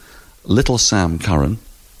 174. Little Sam Curran,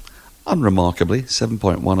 unremarkably,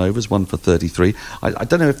 7.1 overs, 1 for 33. I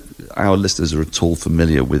don't know if our listeners are at all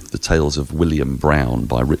familiar with the tales of William Brown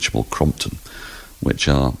by Richmal Crompton, which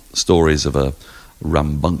are stories of a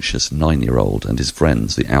rambunctious 9-year-old and his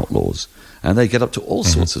friends, the Outlaws. And they get up to all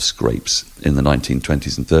sorts of scrapes in the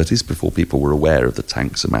 1920s and 30s before people were aware of the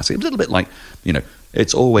tanks amassing. It was a little bit like,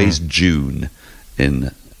 it's always June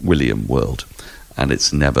in William world, and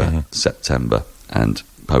it's never September and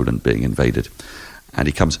Poland being invaded. And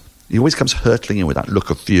he always comes hurtling in with that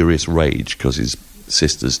look of furious rage because his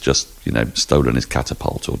sister's just, stolen his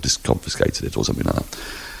catapult or confiscated it or something like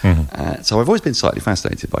that. So I've always been slightly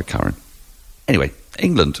fascinated by Curran. Anyway,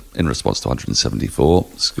 England, in response to 174,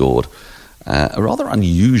 scored a rather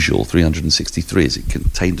unusual 363, as it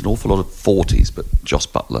contained an awful lot of 40s, but Joss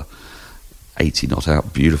Butler, 80 not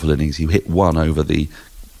out, beautiful innings. He hit one over the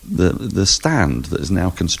stand that is now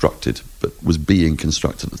constructed, but was being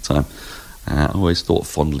constructed at the time. I always thought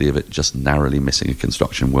fondly of it just narrowly missing a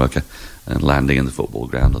construction worker and landing in the football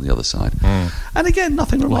ground on the other side. And again,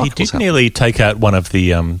 nothing remarkable. Well, he did nearly take out one of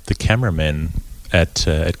the cameramen at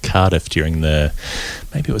Cardiff during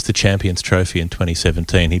maybe it was the Champions Trophy in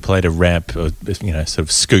 2017. He played a ramp, sort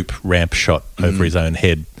of scoop ramp shot over his own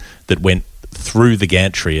head that went through the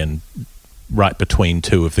gantry and right between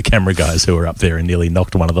two of the camera guys who were up there and nearly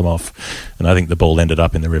knocked one of them off. And I think the ball ended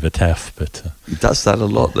up in the River Taff. But he does that a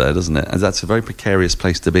lot there, doesn't it? And that's a very precarious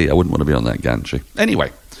place to be. I wouldn't want to be on that gantry.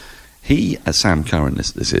 Anyway, Sam Curran,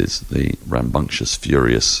 this is the rambunctious,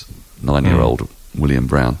 furious 9-year-old William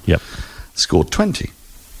Brown. Yep. Scored 20,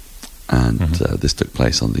 and this took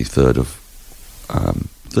place on the 3rd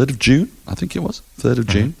of June, I think it was, 3rd of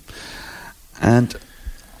June. And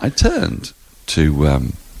I turned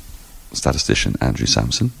to statistician Andrew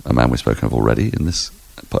Sampson, a man we've spoken of already in this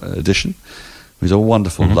edition, who's a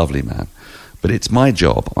wonderful, lovely man. But it's my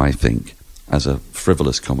job, I think, as a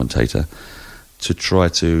frivolous commentator, to try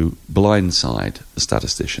to blindside the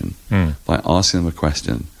statistician by asking them a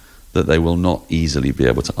question that they will not easily be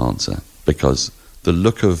able to answer, because the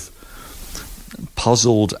look of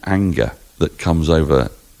puzzled anger that comes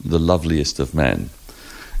over the loveliest of men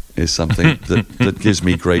is something that gives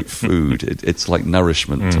me great food. It's like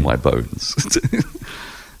nourishment to my bones.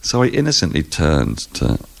 So I innocently turned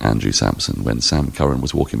to Andrew Sampson when Sam Curran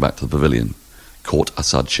was walking back to the pavilion, caught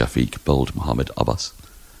Asad Shafiq bowled Mohammed Abbas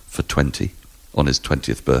for 20 on his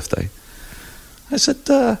 20th birthday. I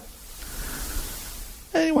said,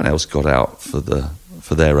 anyone else got out for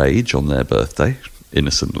their age on their birthday,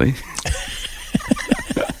 innocently?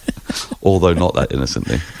 Although not that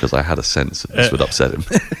innocently, because I had a sense that this would upset him.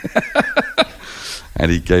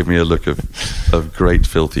 And he gave me a look of great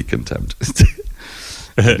filthy contempt.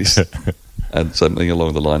 And something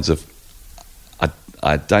along the lines of,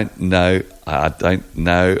 I don't know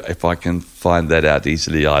if I can find that out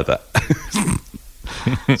easily either.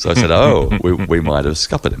 So I said, we might have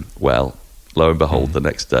scuppered him. Well, lo and behold, the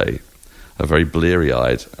next day, a very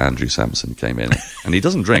bleary-eyed Andrew Sampson came in, and he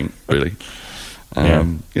doesn't drink, really.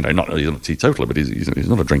 He's not a teetotaler, but he's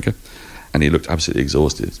not a drinker. And he looked absolutely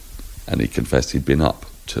exhausted, and he confessed he'd been up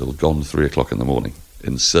till gone 3 o'clock in the morning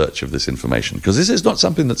in search of this information, because this is not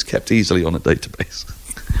something that's kept easily on a database.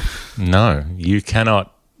 No, you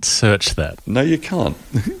cannot search that. No, you can't.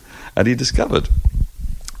 And he discovered,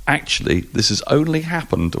 actually, this has only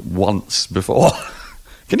happened once before.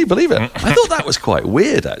 Can you believe it? I thought that was quite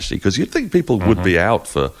weird, actually, because you'd think people would be out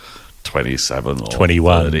for 27 or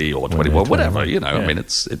 21 30 or 21, whatever, you know. Yeah. I mean, it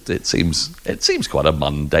seems quite a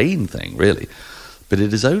mundane thing, really. But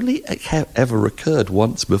it has only ever occurred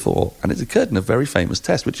once before, and it's occurred in a very famous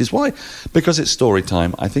test, which is why, because it's story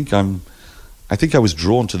time, I think I was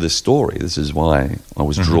drawn to this story. This is why I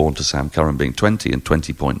was drawn to Sam Curran being 20, and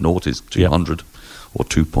 20.0 is 200, or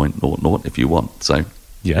 2.00 if you want. So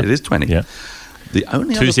it is 20. Yeah. The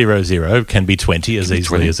only 200 can be 20 as easily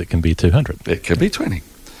 20. as it can be 200. It can be 20.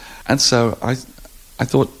 And so I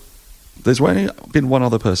thought, there's only been one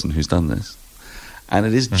other person who's done this, and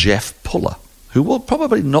it is Jeff Puller, who will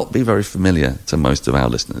probably not be very familiar to most of our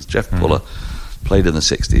listeners. Jeff Puller played in the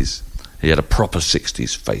 60s. He had a proper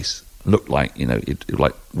 60s face. Looked like, he'd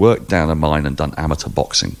like worked down a mine and done amateur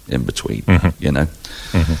boxing in between,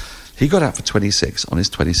 He got out for 26 on his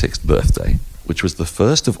 26th birthday, which was the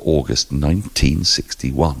 1st of August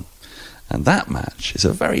 1961. And that match is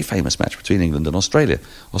a very famous match between England and Australia.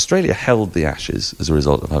 Australia held the Ashes as a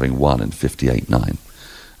result of having won in 58-9.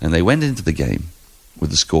 And they went into the game with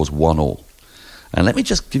the scores 1-1. And let me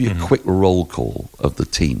just give you a quick roll call of the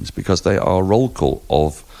teams, because they are a roll call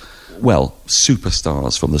of,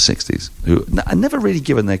 superstars from the 60s, who are never really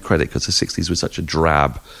given their credit, because the 60s was such a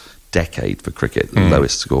drab decade for cricket, the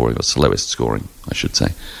lowest scoring, or slowest scoring, I should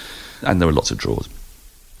say. And there were lots of draws.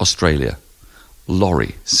 Australia: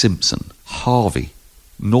 Laurie, Simpson, Harvey,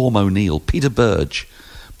 Norm O'Neill, Peter Burge,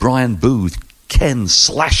 Brian Booth, Ken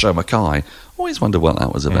Slasher Mackay. Always wondered what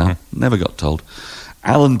that was about. Never got told.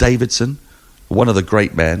 Alan Davidson, one of the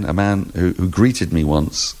great men, a man who greeted me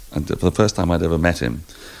once, and for the first time I'd ever met him.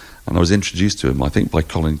 And I was introduced to him, I think, by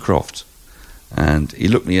Colin Croft. And he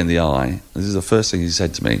looked me in the eye. This is the first thing he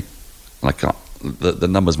said to me. And I can't, the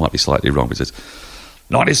numbers might be slightly wrong, but he says,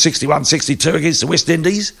 1961-62 against the West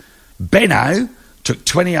Indies, Benno took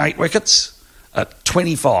 28 wickets at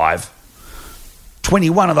 25.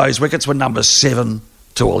 21 of those wickets were numbers 7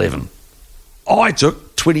 to 11. I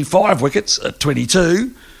took 25 wickets at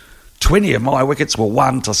 22. 20 of my wickets were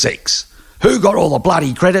 1 to 6. Who got all the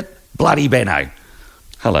bloody credit? Bloody Benno.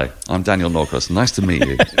 Hello, I'm Daniel Norcross. Nice to meet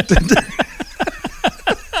you.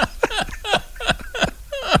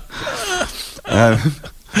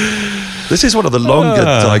 This is one of the longer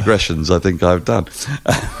digressions I think I've done.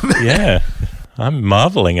 Yeah, I'm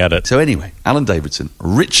marvelling at it. So anyway, Alan Davidson,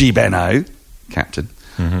 Richie Benno, captain,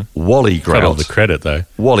 Wally Grout. Got all the credit, though.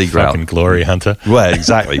 Wally Grout. Fucking glory hunter. Well,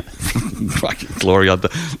 exactly. Fucking glory hunter.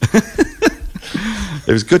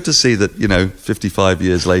 It was good to see that, 55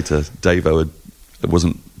 years later, Davo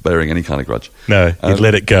wasn't bearing any kind of grudge. No, he'd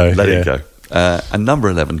let it go. Let it go. And number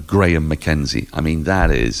 11, Graham Mackenzie. I mean,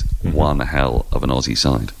 that is one hell of an Aussie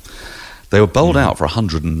side. They were bowled out for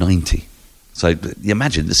 190. So you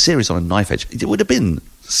imagine the series on a knife edge. It would have been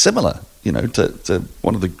similar, to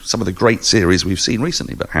some of the great series we've seen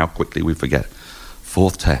recently, but how quickly we forget.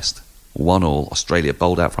 Fourth test, 1-1. Australia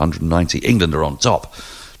bowled out for 190. England are on top.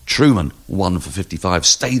 Truman, 1 for 55.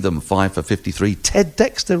 Statham, 5 for 53. Ted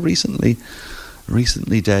Dexter, recently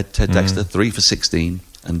dead. Ted Dexter, 3 for 16.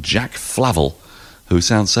 And Jack Flavel, who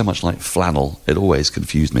sounds so much like flannel, it always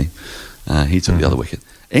confused me. He took the other wicket.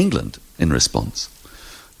 England, in response,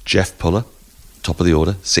 Jeff Puller, top of the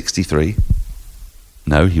order, 63.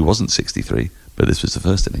 No, he wasn't 63, but this was the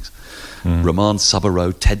first innings. Rahman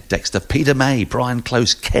Subbarao, Ted Dexter, Peter May, Brian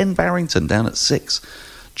Close, Ken Barrington down at 6.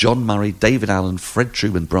 John Murray, David Allen, Fred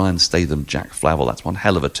Truman, Brian Statham, Jack Flavel. That's one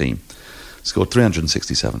hell of a team. Scored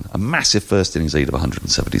 367. A massive first innings lead of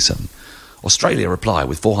 177. Australia reply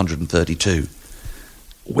with 432.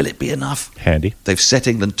 Will it be enough? Handy. They've set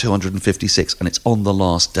England 256, and it's on the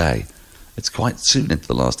last day. It's quite soon into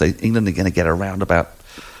the last day. England are going to get around about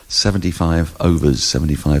 75 overs,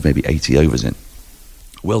 75, maybe 80 overs in.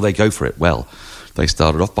 Will they go for it? Well, they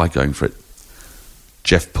started off by going for it.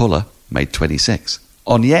 Jeff Puller made 26.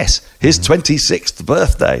 On, yes, his 26th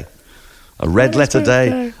birthday. A red letter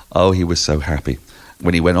day. Oh, he was so happy.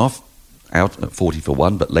 When he went off, out at 40 for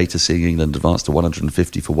 1, but later seeing England advance to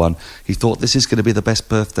 150 for 1, he thought, this is going to be the best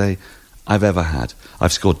birthday I've ever had.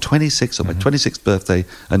 I've scored 26 on my 26th birthday,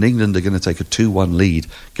 and England are going to take a 2-1 lead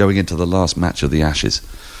going into the last match of the Ashes.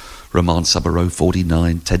 Rahman Saburo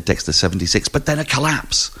 49, Ted Dexter 76, but then a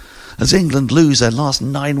collapse as England lose their last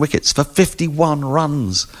 9 wickets for 51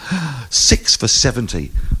 runs. 6 for 70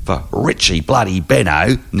 for Richie bloody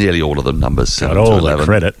Benno. Nearly all of them numbers 7 Got to all 11. the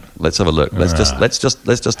credit. Let's have a look. Let's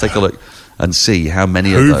just take a look and see how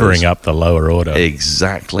many of those. Hoovering up the lower order.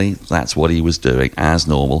 Exactly. That's what he was doing as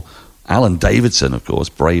normal. Alan Davidson, of course,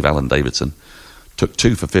 brave Alan Davidson, took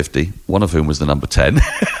 2 for 50, one of whom was the number 10,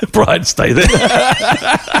 Brian Statham,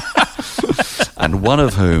 and one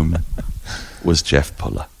of whom was Jeff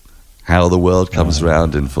Puller. How the world comes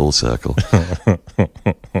round in full circle.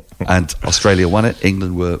 And Australia won it.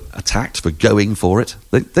 England were attacked for going for it.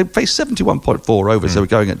 They faced 71.4 overs. They were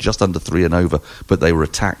going at just under 3 and over, but they were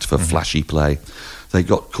attacked for flashy play. They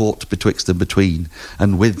got caught betwixt and between,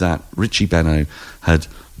 and with that, Richie Benno had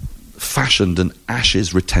fashioned an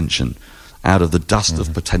Ashes retention out of the dust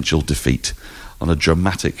of potential defeat on a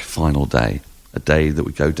dramatic final day, a day that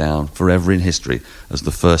would go down forever in history as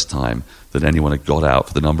the first time that anyone had got out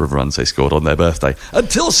for the number of runs they scored on their birthday,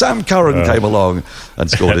 until Sam Curran came along and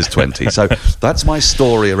scored his 20. So that's my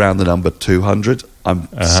story around the number 200. I'm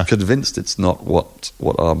convinced it's not what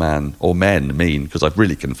our man or men mean, because I've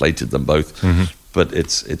really conflated them both, but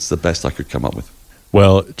it's the best I could come up with.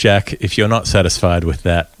 Well, Jack, if you're not satisfied with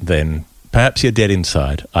that, then perhaps you're dead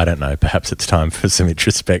inside. I don't know. Perhaps it's time for some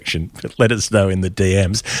introspection. But let us know in the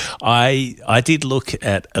DMs. I did look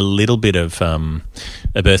at a little bit of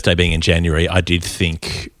a birthday being in January. I did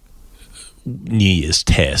think New Year's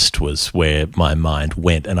Test was where my mind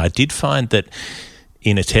went. And I did find that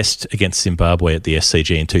in a test against Zimbabwe at the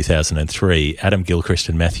SCG in 2003, Adam Gilchrist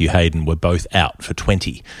and Matthew Hayden were both out for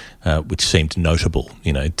 20, which seemed notable,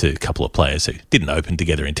 to a couple of players who didn't open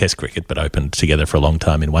together in Test cricket, but opened together for a long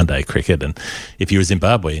time in one-day cricket. And if you're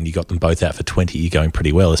Zimbabwe and you got them both out for 20, you're going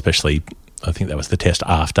pretty well, especially, I think that was the test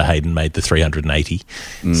after Hayden made the 380.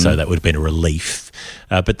 So that would have been a relief.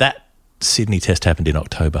 But that Sydney Test happened in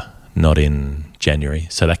October, not in January.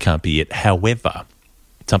 So that can't be it. However,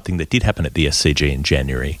 something that did happen at the SCG in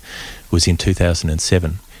January was in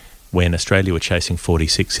 2007, when Australia were chasing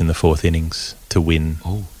 46 in the 4th innings to win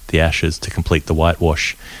the Ashes, to complete the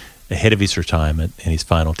whitewash. Ahead of his retirement in his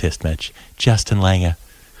final Test match, Justin Langer,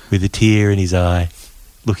 with a tear in his eye,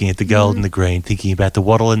 looking at the gold and the green, thinking about the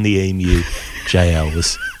wattle and the emu. JL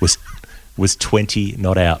was 20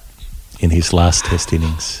 not out in his last Test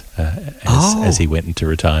innings as he went into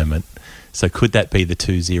retirement. So could that be the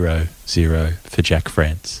 2-0-0 for Jack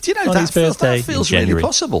France? Do you know, on his birthday that feels in January? really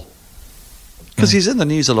possible? Because he's in the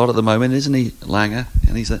news a lot at the moment, isn't he, Langer?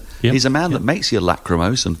 And he's a man that makes you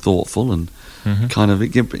lachrymose and thoughtful, and kind of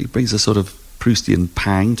it brings a sort of Proustian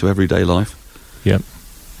pang to everyday life. Yep.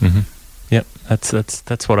 Yep.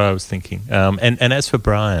 That's what I was thinking. And as for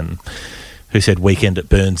Brian, who said weekend at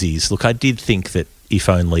Burnsies, look, I did think that if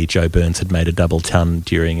only Joe Burns had made a double ton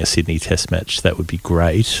during a Sydney Test match, that would be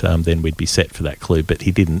great. Then we'd be set for that clue, but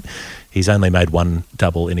he didn't. He's only made one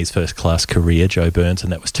double in his first-class career, Joe Burns,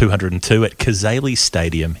 and that was 202 at Kazali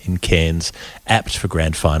Stadium in Cairns, apt for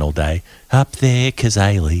grand final day. Up there,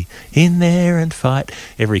 Kazali, in there and fight.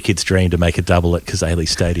 Every kid's dream to make a double at Kazali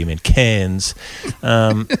Stadium in Cairns.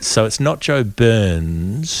 So it's not Joe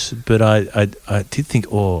Burns, but I did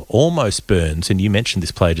think, almost Burns, and you mentioned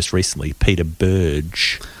this player just recently, Peter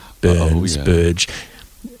Burge. Burge.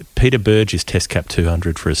 Peter Burge's Test Cup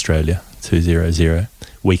 200 for Australia, 2-0-0.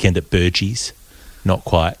 Weekend at Burgess, not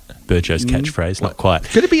quite. Burjo's catchphrase, not quite.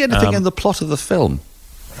 Could it be anything in the plot of the film?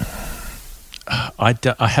 I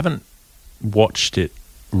haven't watched it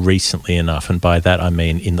recently enough, and by that I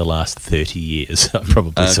mean in the last 30 years. I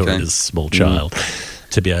probably saw it as a small child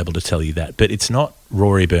to be able to tell you that. But it's not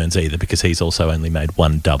Rory Burns either, because he's also only made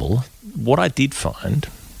one double. What I did find,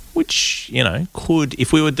 which, could,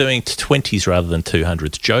 if we were doing 20s rather than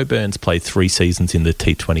 200s, Joe Burns played 3 seasons in the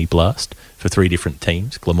T20 Blast for 3 different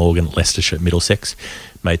teams, Glamorgan, Leicestershire, Middlesex,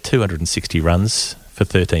 made 260 runs for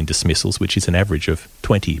 13 dismissals, which is an average of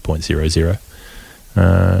 20.00.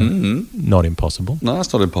 Not impossible. No,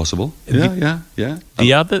 that's not impossible. Yeah.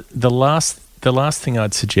 The last thing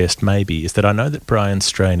I'd suggest maybe is that I know that Brian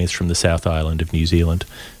Strain is from the South Island of New Zealand,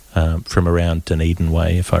 from around Dunedin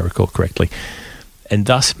Way, if I recall correctly, and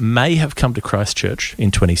thus may have come to Christchurch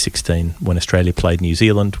in 2016 when Australia played New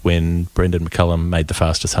Zealand, when Brendan McCullum made the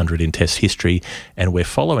fastest 100 in Test history, and we're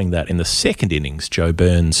following that in the second innings. Joe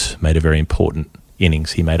Burns made a very important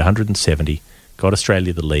innings. He made 170, got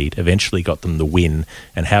Australia the lead, eventually got them the win.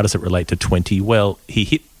 And how does it relate to 20? Well, he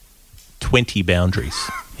hit 20 boundaries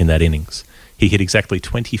in that innings. He hit exactly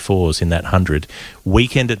 24s in that 100.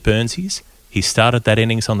 Weekend at Burnsies, he started that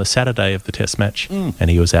innings on the Saturday of the Test match, and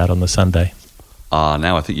he was out on the Sunday.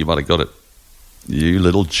 Now I think you might have got it. You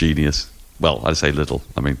little genius. Well, I say little.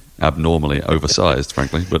 I mean, abnormally oversized,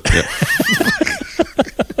 frankly. But yeah.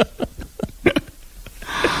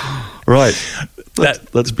 Right.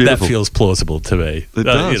 That's beautiful. That feels plausible to me. It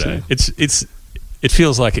does. It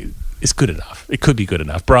feels like it's good enough. It could be good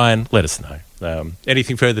enough. Brian, let us know.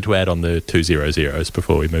 Anything further to add on the 200s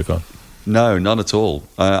before we move on? No, none at all.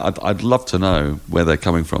 I'd love to know where they're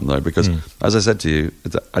coming from, though, because as I said to you,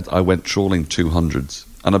 I went trawling 200s,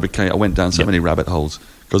 and I went down so many rabbit holes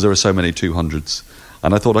because there are so many 200s,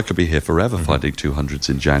 and I thought I could be here forever finding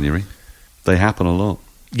 200s in January. They happen a lot.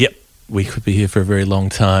 Yep. We could be here for a very long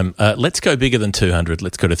time. Let's go bigger than 200.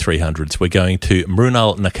 Let's go to 300s. We're going to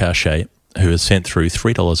Mrunal Nakashe, who has sent through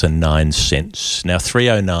 $3.09. Now,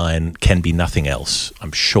 309 can be nothing else,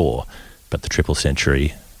 I'm sure, but the triple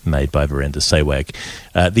century made by Virender Sehwag.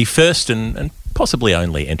 The first and possibly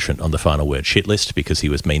only entrant on the final word shit list because he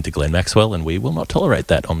was mean to Glenn Maxwell, and we will not tolerate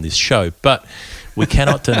that on this show. But we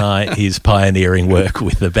cannot deny his pioneering work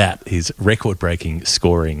with the bat, his record-breaking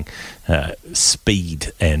scoring,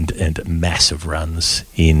 speed and massive runs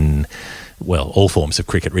in, well, all forms of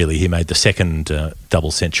cricket, really. He made the second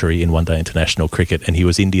double century in one-day international cricket, and he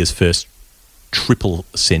was India's first triple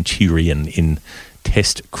centurion in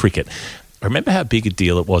Test cricket. I remember how big a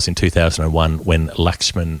deal it was in 2001 when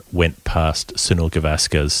Lakshman went past Sunil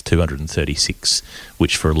Gavaskar's 236,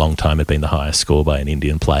 which for a long time had been the highest score by an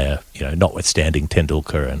Indian player, notwithstanding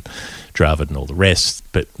Tendulkar and Dravid and all the rest.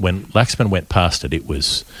 But when Lakshman went past it, it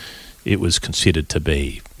was considered to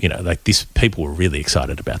be, like this. People were really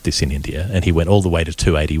excited about this in India, and he went all the way to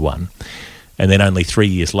 281. And then only 3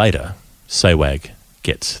 years later, Sehwag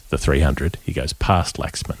gets the 300. He goes past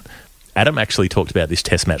Lakshman. Adam actually talked about this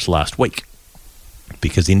Test match last week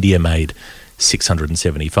because India made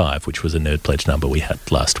 675, which was a nerd pledge number we had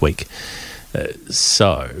last week.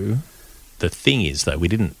 So the thing is, though, we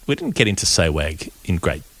didn't get into Sehwag in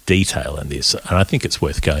great detail in this, and I think it's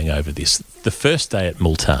worth going over this. The first day at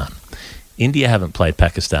Multan, India haven't played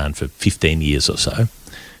Pakistan for 15 years or so.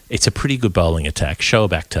 It's a pretty good bowling attack.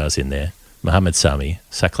 Shoaib Akhtar's in there, Mohammad Sami,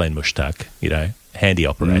 Saqlain Mushtaq, handy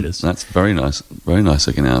operators. That's very nice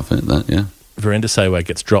looking outfit, that, yeah. Virender Sehwag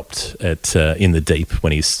gets dropped at in the deep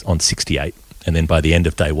when he's on 68, and then by the end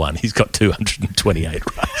of day one, he's got 228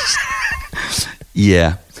 runs.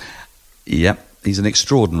 Yeah. Yep. He's an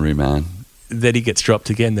extraordinary man. Then he gets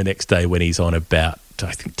dropped again the next day when he's on about,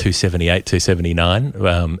 I think, 278, 279,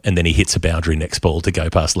 and then he hits a boundary next ball to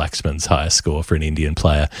go past Laxman's highest score for an Indian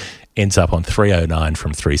player. Ends up on 309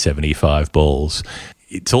 from 375 balls.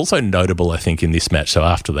 It's also notable, I think, in this match, so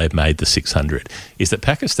after they've made the 600, is that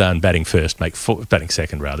Pakistan batting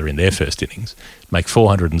second in their first innings, make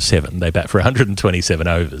 407. They bat for 127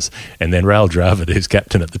 overs. And then Rahul Dravid, who's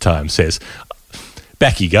captain at the time, says,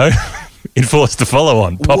 back you go, enforce the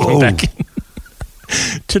follow-on, pop him back in.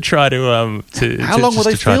 To try to... How long were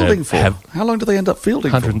they fielding for? How long did they end up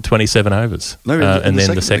fielding 127 overs. No, and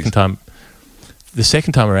then the second time... The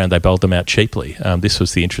second time around, they bowled them out cheaply. This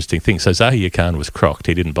was the interesting thing. So Zahir Khan was crocked.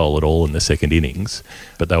 He didn't bowl at all in the second innings,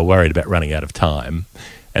 but they were worried about running out of time.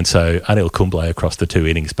 And so Anil Kumble across the two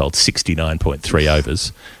innings bowled 69.3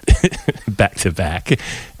 overs back-to-back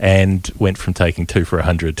and went from taking 2 for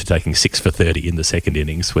 100 to taking 6 for 30 in the second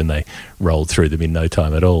innings when they rolled through them in no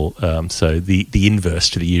time at all. So the inverse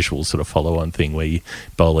to the usual sort of follow-on thing where you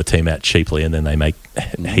bowl a team out cheaply and then they make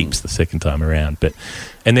heaps the second time around.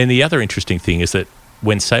 And then the other interesting thing is that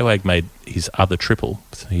when Sehwag made his other triple,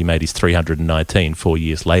 so he made his 319 4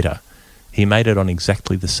 years later, he made it on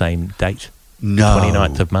exactly the same date. No.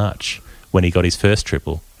 29th of March when he got his first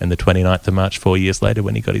triple, and the 29th of March 4 years later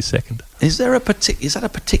when he got his second. Is that a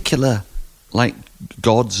particular, like,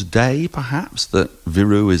 God's day, perhaps, that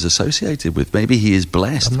Viru is associated with? Maybe he is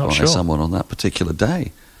blessed by someone on that particular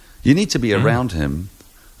day. You need to be around him.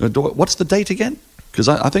 What's the date again? Because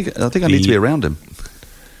I think I need to be around him.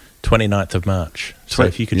 29th of March. So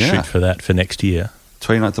if you could shoot for that for next year.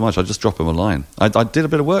 29th of March. I'll just drop him a line. I did a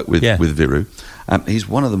bit of work with Viru. He's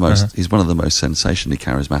one of the most sensationally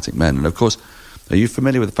charismatic men. And of course, are you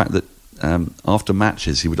familiar with the fact that after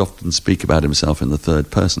matches he would often speak about himself in the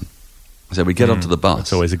third person? So we get onto the bus.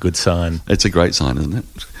 It's always a good sign. It's a great sign, isn't it?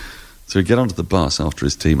 So we'd get onto the bus after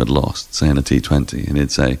his team had lost, say in a T20, and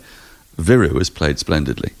he'd say, Viru has played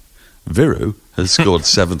splendidly. Viru has scored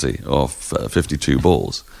 70 off 52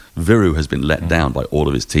 balls. Viru has been let down by all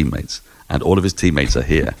of his teammates, and all of his teammates are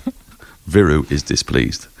here. Viru is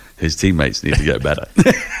displeased. His teammates need to get better.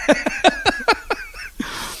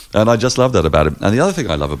 And I just love that about him. And the other thing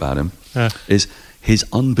I love about him is his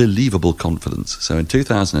unbelievable confidence. So in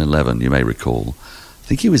 2011, you may recall, I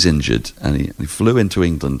think he was injured, and he flew into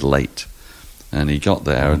England late. And he got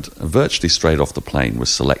there and virtually straight off the plane was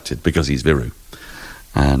selected because he's Viru.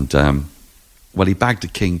 And, he bagged a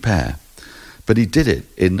king pair. But he did it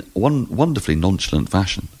in one wonderfully nonchalant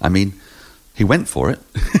fashion. I mean, he went for it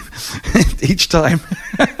each time.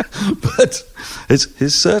 But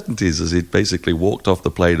his certainties as he basically walked off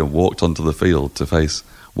the plane and walked onto the field to face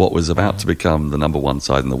what was about to become the number one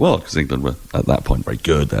side in the world, because England were, at that point, very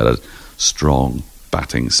good. They had a strong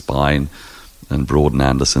batting spine, and Broad and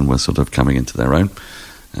Anderson were sort of coming into their own.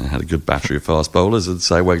 Had a good battery of fast bowlers, and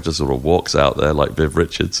Sehwag just sort of walks out there like Viv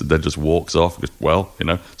Richards and then just walks off. Goes, well,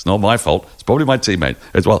 it's not my fault. It's probably my teammate.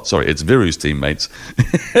 It's Viru's teammates.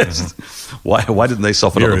 Why didn't they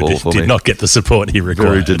soften up the ball for me? Did not get the support he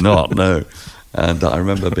required. Viru did not, no. And I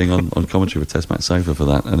remember being on commentary with Test Match Sofa for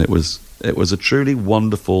that, and it was a truly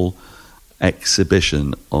wonderful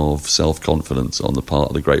exhibition of self-confidence on the part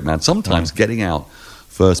of the great man. Sometimes getting out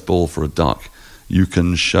first ball for a duck, you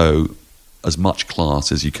can show as much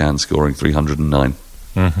class as you can scoring 309.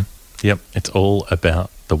 Mm-hmm. Yep, it's all about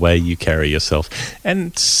the way you carry yourself.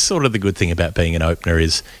 And sort of the good thing about being an opener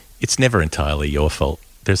is it's never entirely your fault.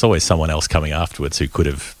 There's always someone else coming afterwards who could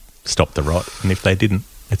have stopped the rot, and if they didn't,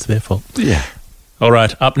 it's their fault. Yeah. All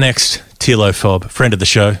right, up next, Thilo Fob, friend of the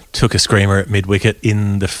show, took a screamer at mid-wicket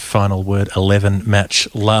in the final word 11 match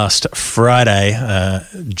last Friday.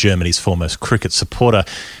 Germany's foremost cricket supporter.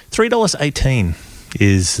 $3.18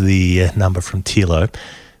 is the number from Thilo.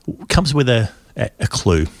 Comes with a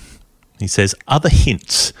clue. He says, other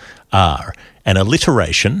hints are an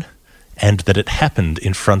alliteration and that it happened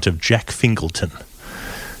in front of Jack Fingleton,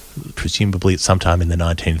 presumably at some time in the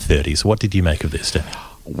 1930s. What did you make of this, Danny?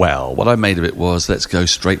 Well, what I made of it was, let's go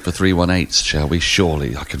straight for 318s, shall we?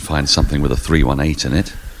 Surely I can find something with a 318 in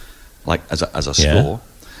it, like as a score.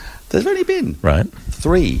 There's only been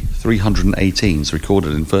 3 318s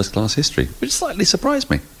recorded in first-class history, which slightly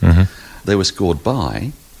surprised me. Mm-hmm. They were scored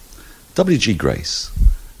by W.G. Grace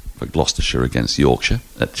for Gloucestershire against Yorkshire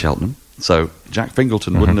at Cheltenham. So Jack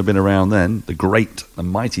Fingleton wouldn't have been around then. The great and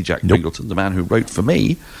mighty Jack Fingleton, the man who wrote for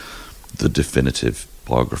me the definitive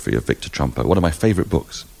biography of Victor Trumpo, one of my favourite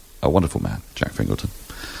books. A wonderful man, Jack Fingleton,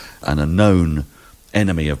 and a known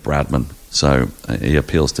enemy of Bradman. So he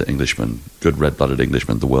appeals to Englishmen, good red-blooded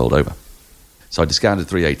Englishmen the world over. So I discounted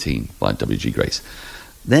 318 by W.G. Grace.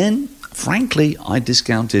 Then, frankly, I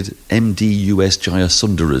discounted MD-US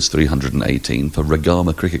Jayasundara's 318 for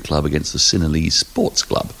Regama Cricket Club against the Sinhalese Sports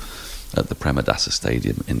Club at the Premadasa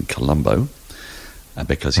Stadium in Colombo,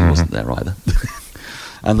 because he wasn't there either.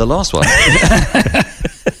 And the last one...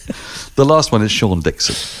 The last one is Sean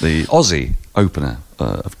Dixon, the Aussie opener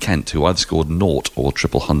of Kent, who either scored 0 or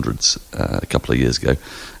triple hundreds a couple of years ago,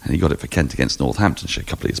 and he got it for Kent against Northamptonshire a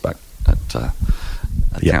couple of years back at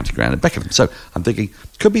County Ground in Beckenham. So I'm thinking,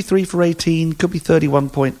 could be 3 for 18, could be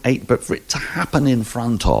 31.8, but for it to happen in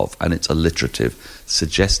front of, and it's alliterative,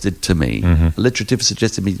 suggested to me, alliterative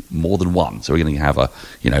suggested me more than one. So we're going to have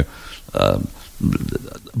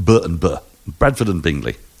Burt and Burr, Bradford and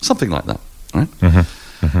Bingley, something like that, right?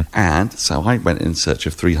 And so I went in search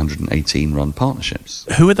of 318-run partnerships.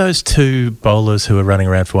 Who are those two bowlers who are running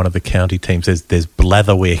around for one of the county teams? There's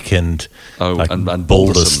Blatherwick and and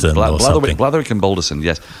Balderston or something. Blatherwick and Balderston,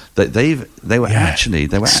 yes. They were actually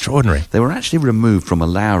extraordinary. They were actually removed from a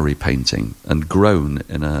Lowry painting and grown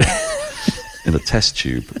in a in a test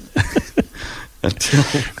tube.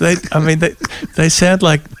 They sound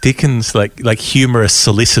like Dickens, like humorous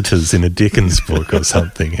solicitors in a Dickens book or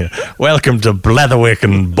something. Yeah. Welcome to Blatherwick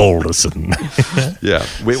and Balderson. Yeah,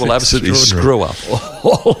 we will absolutely screw up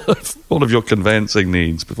all of your conveyancing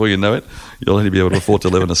needs. Before you know it, you'll only be able to afford to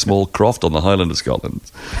live in a small croft on the Highland of Scotland.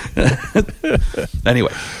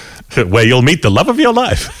 Anyway. Where you'll meet the love of your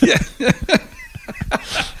life. Yeah.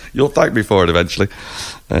 You'll thank me for it eventually.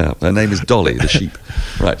 Her name is Dolly, the sheep.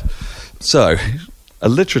 Right. So,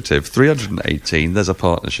 alliterative, 318, there's a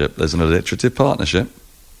partnership. There's an alliterative partnership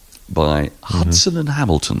by Hudson and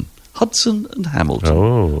Hamilton. Hudson and Hamilton.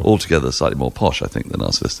 Oh. Altogether slightly more posh, I think, than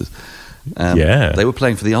our sisters. Yeah. They were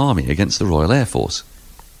playing for the Army against the Royal Air Force.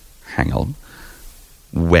 Hang on.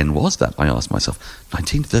 When was that? I asked myself.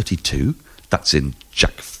 1932? That's in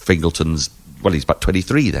Jack Fingleton's... Well, he's about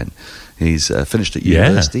 23 then. He's finished at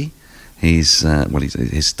university. He's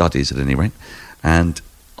his studies at any rate. And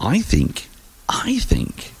I think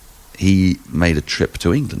he made a trip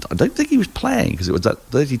to England. I don't think he was playing, because it was at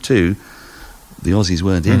 32. The Aussies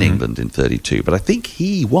weren't in England in 32, but I think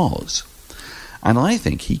he was. And I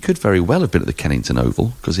think he could very well have been at the Kennington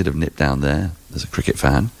Oval, because he'd have nipped down there as a cricket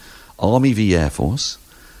fan. Army v Air Force,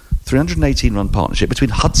 318-run partnership between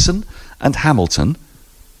Hudson and Hamilton.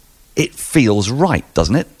 It feels right,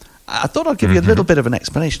 doesn't it? I thought I'd give you a little bit of an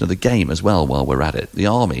explanation of the game as well while we're at it. The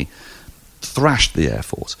Army thrashed the Air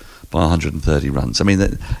Force by 130 runs. I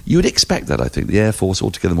mean, you would expect that, I think. The Air Force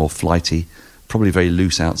altogether more flighty, probably very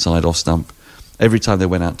loose outside off stump. Every time they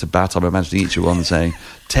went out to bat, I'm imagining each one saying,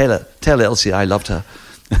 tell Elsie I loved her.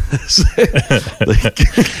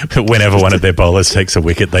 Whenever one of their bowlers takes a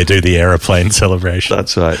wicket, they do the aeroplane celebration.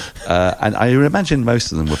 That's right. And I imagine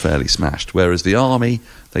most of them were fairly smashed, whereas the Army,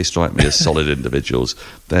 they strike me as solid individuals.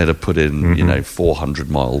 They had to put in,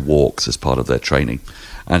 400-mile walks as part of their training.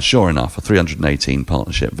 And sure enough, a 318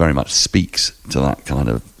 partnership very much speaks to that kind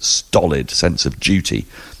of stolid sense of duty,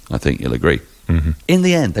 I think you'll agree. In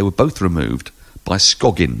the end, they were both removed by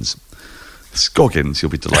Scoggins. Scoggins,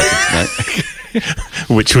 you'll be delighted to know.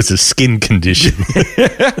 Which was a skin condition.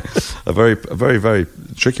 a very, very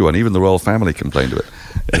tricky one. Even the royal family complained of it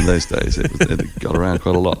in those days. It got around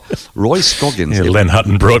quite a lot. Roy Scoggins. Yeah, Len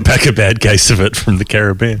Hutton brought back a bad case of it from the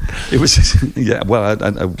Caribbean. It was,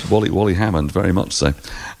 Wally Hammond, very much so.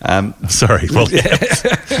 Sorry,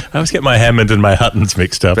 I always get my Hammond and my Huttons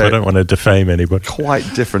mixed up. I don't want to defame anybody. Quite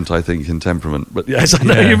different, I think, in temperament. But yes, I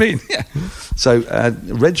know what you mean. Yeah. So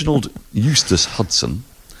Reginald Eustace Hudson,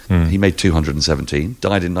 he made 217,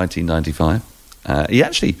 died in 1995. He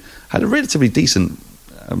actually had a relatively decent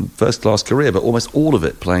first-class career, but almost all of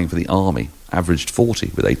it playing for the Army, averaged 40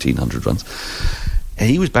 with 1,800 runs.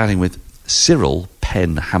 He was batting with Cyril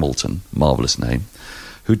Penn Hamilton, marvellous name,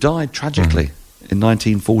 who died tragically in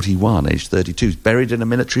 1941, aged 32. He's buried in a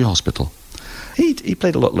military hospital. He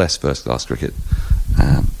played a lot less first-class cricket.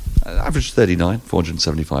 Averaged 39,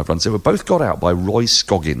 475 runs. They were both got out by Roy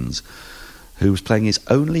Scoggins, who was playing his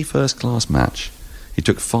only first-class match. He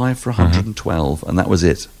took 5 for 112, and that was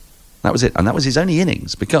it. That was it. And that was his only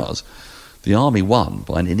innings, because the Army won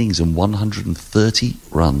by an innings and 130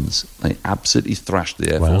 runs. They absolutely thrashed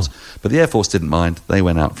the Air Force. But the Air Force didn't mind. They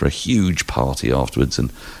went out for a huge party afterwards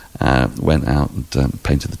and went out and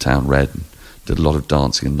painted the town red and did a lot of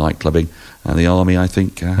dancing and nightclubbing. And the Army, I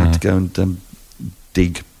think, had to go and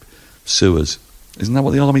dig sewers. Isn't that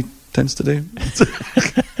what the Army tends to do?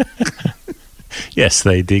 Yes,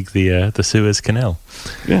 they dig the Suez Canal.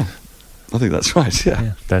 Yeah, I think that's right.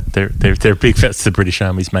 Yeah, that they're big. That's the British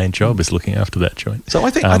Army's main job, is looking after that joint. So I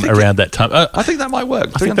think around that time, I think that might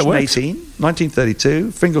work. 318,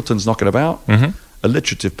 1932. Fingleton's knocking about.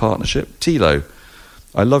 Alliterative partnership. Tilo,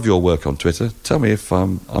 I love your work on Twitter. Tell me if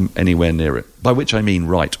I'm anywhere near it. By which I mean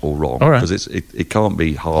right or wrong, because it can't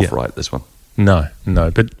be half right. This one. No,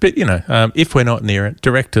 but if we're not near it,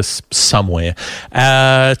 direct us somewhere.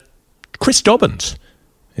 Chris Dobbins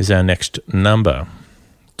is our next number.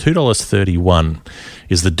 $2.31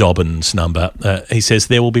 is the Dobbins number. He says,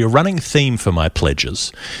 there will be a running theme for my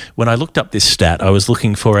pledges. When I looked up this stat, I was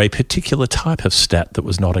looking for a particular type of stat that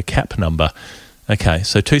was not a cap number. Okay,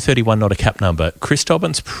 so 231, not a cap number. Chris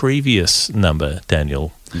Dobbins' previous number,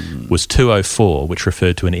 Daniel, was 204, which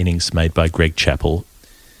referred to an innings made by Greg Chappell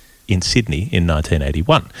in Sydney in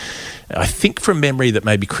 1981. I think from memory that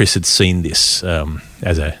maybe Chris had seen this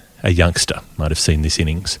as a youngster, might have seen this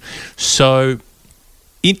innings. So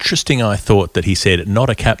interesting, I thought, that he said not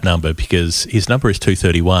a cap number, because his number is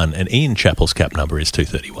 231 and Ian Chappell's cap number is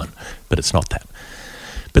 231, but it's not that.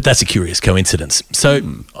 But that's a curious coincidence. So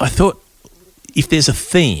I thought, if there's a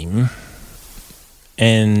theme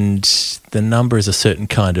and the number is a certain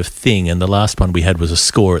kind of thing, and the last one we had was a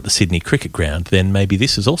score at the Sydney Cricket Ground, then maybe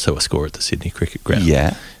this is also a score at the Sydney Cricket Ground.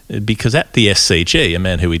 Yeah. Because at the SCG, a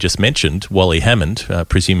man who we just mentioned, Wally Hammond,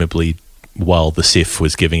 presumably while the SIF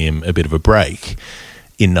was giving him a bit of a break,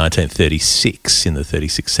 in 1936, in the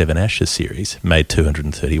 36-7 Ashes series, made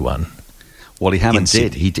 231. Wally Hammond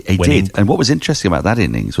did. He did. And what was interesting about that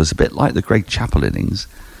innings was a bit like the Greg Chappell innings.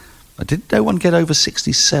 Did no one get over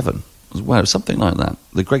 67 as well? Something like that.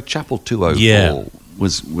 The Greg Chappell 204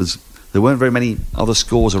 was there weren't very many other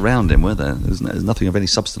scores around him, were there? There's nothing of any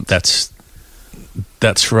substance.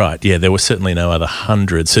 That's right. Yeah, there were certainly no other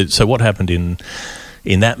hundreds. So what happened in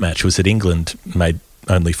in that match was that England made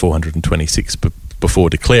only 426 before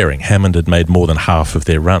declaring. Hammond had made more than half of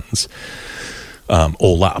their runs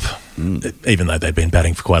all up. Even though they'd been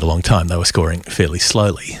batting for quite a long time, they were scoring fairly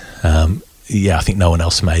slowly. I think no one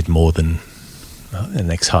else made more than the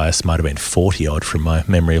next highest might have been 40 odd from my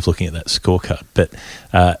memory of looking at that scorecard. But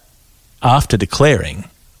after declaring,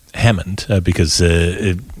 Hammond, because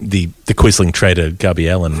the Quisling trader Gubby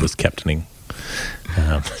Allen was captaining,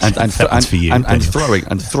 and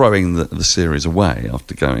throwing the series away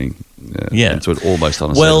after going into an almost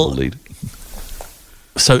unassailable lead.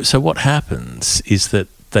 So what happens is that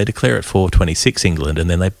they declare it 426 England, and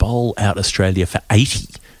then they bowl out Australia for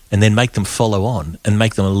 80 and then make them follow on and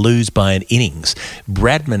make them lose by an innings.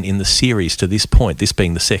 Bradman in the series to this point, this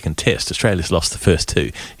being the second test, Australia's lost the first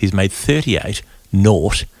two. He's made 38,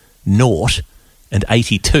 0, and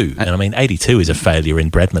 82. And I mean, 82 is a failure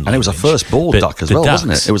in Bradman language. And it was a first ball duck as well,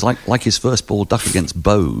 wasn't it? It was like his first ball duck against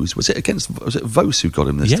Bose. Was it Vose who got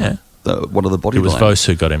him this time? One of the bodyline. It was Vose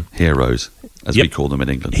who got him. Heroes, as we call them in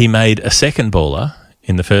England. He made a second baller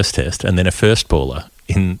in the first test and then a first baller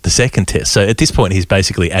in the second test. So at this point, he's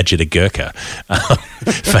basically Ajita Gurkha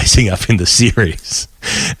facing up in the series.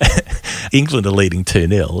 England are leading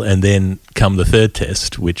 2-0, and then come the third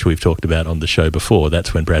test, which we've talked about on the show before.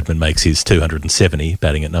 That's when Bradman makes his 270,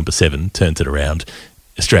 batting at number 7, turns it around.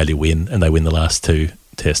 Australia win, and they win the last two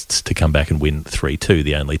tests to come back and win 3-2,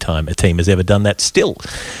 the only time a team has ever done that still.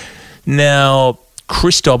 Now,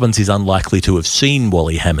 Chris Dobbins is unlikely to have seen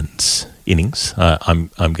Wally Hammond's innings, I'm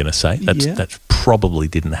going to say. That probably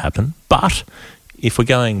didn't happen. But if we're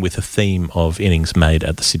going with a theme of innings made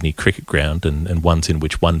at the Sydney Cricket Ground and ones in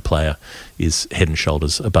which one player is head and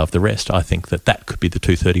shoulders above the rest, I think that could be the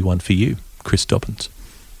 231 for you, Chris Dobbins.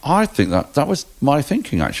 I think that was my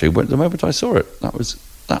thinking, actually. The moment I saw it, that was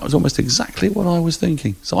almost exactly what I was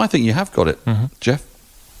thinking. So I think you have got it, Jeff.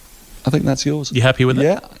 I think that's yours. You happy with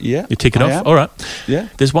it? Yeah. You tick it off? Am. All right. Yeah.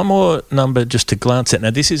 There's one more number just to glance at. Now,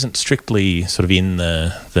 this isn't strictly sort of in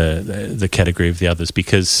the category of the others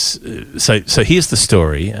because... So here's the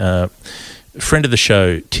story. Friend of the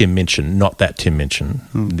show, Tim Minchin, not that Tim Minchin,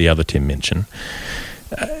 the other Tim Minchin,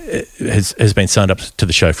 has been signed up to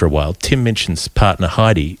the show for a while. Tim Minchin's partner,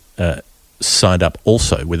 Heidi, signed up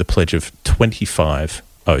also with a pledge of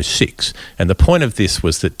 25.06, and the point of this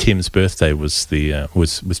was that Tim's birthday was June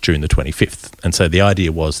the 25th, and so the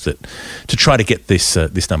idea was that to try to get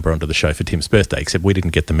this number onto the show for Tim's birthday, except we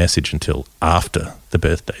didn't get the message until after the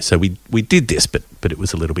birthday, so we did this, but it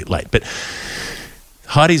was a little bit late. But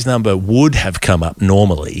Heidi's number would have come up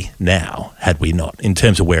normally now had we not, in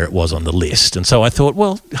terms of where it was on the list, and so I thought,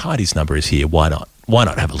 well, Heidi's number is here, why not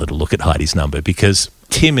have a little look at Heidi's number, because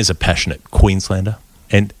Tim is a passionate Queenslander,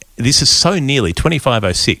 and this is so nearly,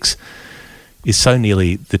 25.06 is so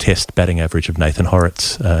nearly the test batting average of Nathan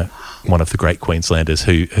Horrocks, one of the great Queenslanders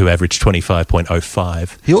who averaged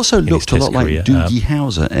 25.05. He also looked a lot career. like Doogie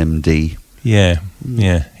Howser, MD. Yeah.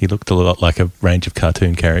 He looked a lot like a range of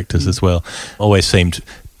cartoon characters as well. Always seemed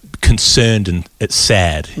concerned and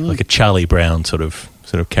sad, like a Charlie Brown sort of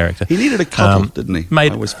character. He needed a cuddle, didn't he? I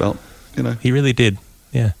always felt, He really did,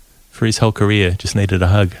 yeah. For his whole career, just needed a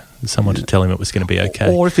hug. Someone to tell him it was going to be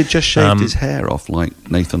okay. Or if he'd just shaved his hair off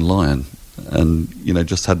like Nathan Lyon and,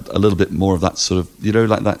 just had a little bit more of that sort of,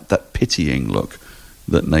 like that pitying look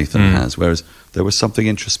that Nathan has, whereas there was something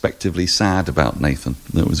introspectively sad about Nathan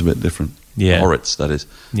that was a bit different. Yeah. Horrocks, that is,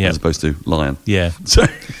 as opposed to Lyon. Yeah. So.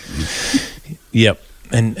 Yep.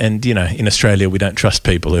 And in Australia, we don't trust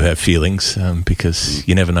people who have feelings because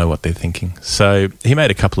you never know what they're thinking. So he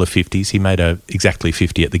made a couple of 50s. He made exactly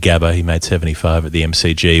 50 at the Gabba. He made 75 at the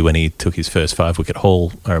MCG when he took his first 5-wicket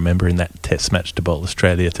haul, I remember, in that test match to bowl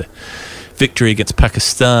Australia to victory against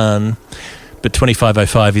Pakistan. But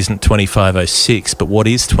 25.05 isn't 25.06, but what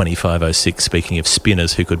is 25.06, speaking of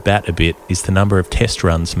spinners who could bat a bit, is the number of test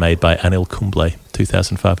runs made by Anil Kumble,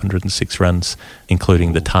 2,506 runs,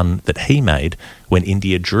 including the ton that he made when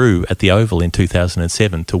India drew at the Oval in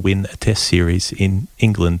 2007 to win a test series in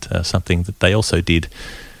England, something that they also did,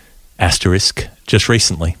 asterisk, just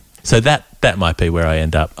recently. So that might be where I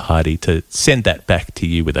end up, Heidi, to send that back to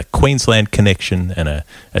you with a Queensland connection and a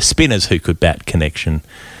spinners who could bat connection.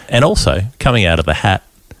 And also, coming out of the hat,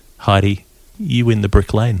 Heidi, you win the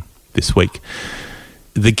Brick Lane this week.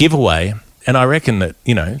 The giveaway, and I reckon that,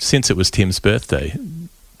 since it was Tim's birthday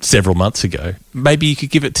several months ago, maybe you could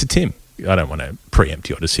give it to Tim. I don't want to preempt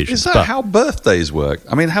your decision. Is that how birthdays work?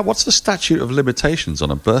 I mean, what's the statute of limitations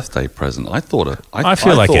on a birthday present? I feel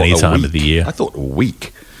like any time of the year. I thought a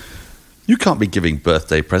week. You can't be giving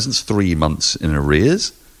birthday presents 3 months in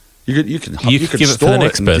arrears. You could give it for the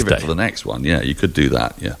next birthday. Give it for the next one. Yeah, you could do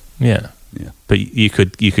that. Yeah. Yeah. But you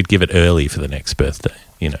could give it early for the next birthday.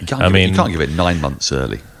 You know, You can't give it 9 months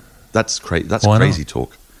early. That's That's Why crazy not?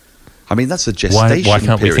 talk. I mean, that's a gestation. Why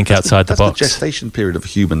can't we period. think That's outside the that's box? the gestation period of a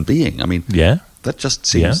human being. I mean, Yeah. that just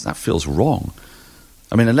seems Yeah. that feels wrong.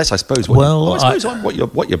 I mean, unless I suppose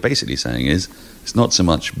what you're basically saying is it's not so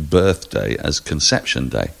much birthday as conception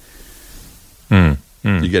day. You're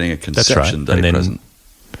getting a conception day And then- present.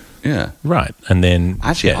 Yeah. Right, and then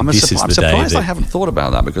Actually, I'm this is surprised the day I haven't thought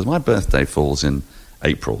about that because my birthday falls in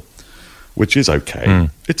April, which is okay.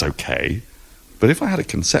 It's okay. But if I had a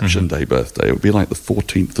conception day birthday, it would be like the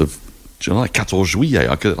 14th of July, 14 juillet.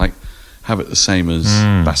 I could like have it the same as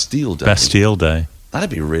Bastille Day. Bastille Day,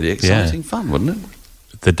 That'd be really exciting fun, wouldn't it?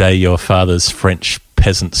 the day your father's French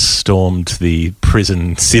peasants stormed the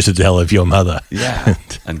prison citadel of your mother. Yeah,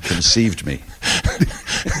 and conceived me.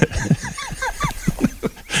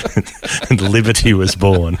 And liberty was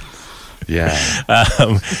born. Yeah.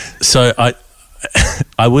 So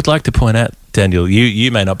I would like to point out, Daniel,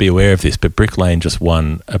 you may not be aware of this, but Brick Lane just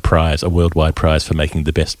won a worldwide prize for making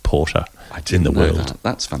the best porter in the world. That.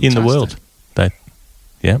 That's fantastic. In the world.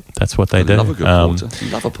 That's what they I do. love a good porter.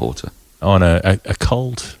 Love a porter. On a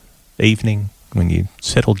cold evening when you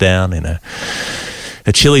settle down in a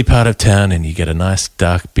chilly part of town and you get a nice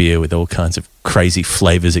dark beer with all kinds of crazy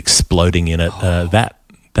flavours exploding in it,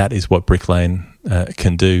 that is what Brick Lane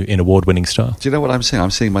can do in award-winning style. Do you know what I'm seeing?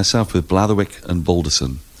 I'm seeing myself with Blatherwick and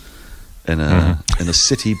Balderson in a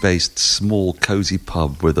city-based small cosy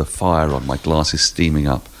pub with a fire on, my glasses steaming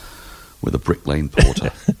up, with a Brick Lane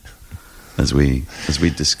porter as we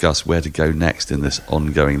discuss where to go next in this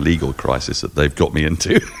ongoing legal crisis that they've got me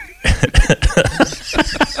into.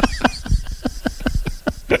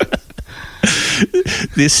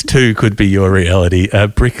 This too could be your reality.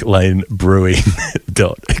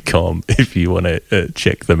 BrickLaneBrewing.com if you want to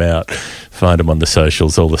check them out. Find them on the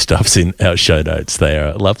socials. All the stuff's in our show notes. They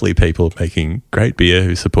are lovely people making great beer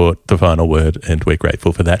who support The Final Word, and we're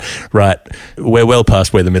grateful for that. Right, we're well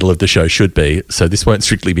past where the middle of the show should be, so this won't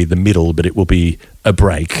strictly be the middle, but it will be a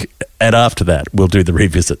break. And after that, we'll do the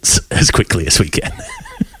revisits as quickly as we can.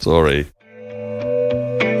 Sorry.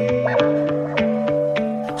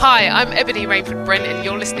 Hi, I'm Ebony Rainford Brent, and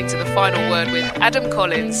you're listening to The Final Word with Adam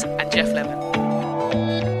Collins and Jeff Lemon.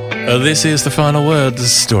 This is The Final Word,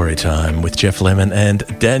 story time with Jeff Lemon and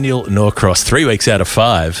Daniel Norcross. 3 weeks out of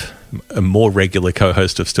 5, a more regular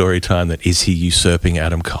co-host of Storytime. That is he usurping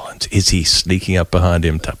Adam Collins? Is he sneaking up behind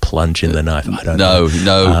him to plunge in the knife? I don't know.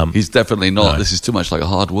 No, he's definitely not. no. This is too much like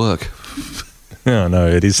hard work. No,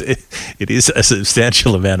 it is a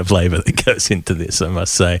substantial amount of labour that goes into this, I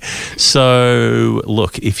must say. So,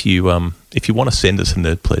 look, if you want to send us a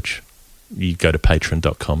nerd pledge, you go to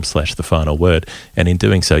patreon.com/thefinalword, and in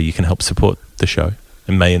doing so, you can help support the show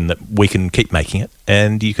and mean that we can keep making it,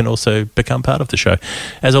 and you can also become part of the show,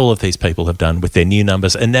 as all of these people have done with their new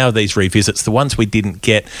numbers, and now these revisits, the ones we didn't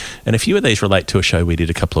get, and a few of these relate to a show we did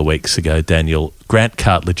a couple of weeks ago, Daniel. Grant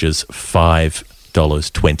Cartledge's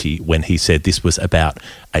 $5.20 when he said this was about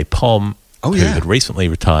a POM who had recently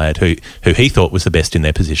retired, who he thought was the best in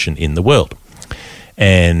their position in the world.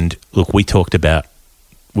 And look, we talked about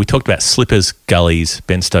slippers, gullies,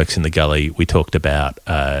 Ben Stokes in the gully. We talked about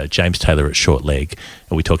James Taylor at short leg,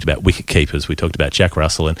 and we talked about wicket keepers. We talked about Jack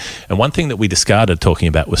Russell, and one thing that we discarded talking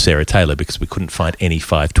about was Sarah Taylor, because we couldn't find any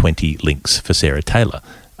 520 links for Sarah Taylor.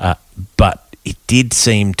 But it did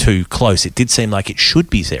seem too close. It did seem like it should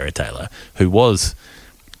be Sarah Taylor, who was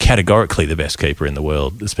categorically the best keeper in the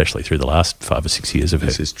world, especially through the last 5 or 6 years of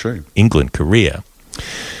her England career.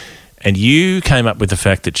 And you came up with the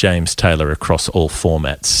fact that James Taylor, across all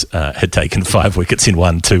formats, had taken 5 wickets in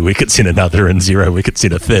one, 2 wickets in another, and 0 wickets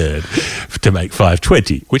in a third to make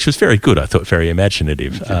 520, which was very good. I thought very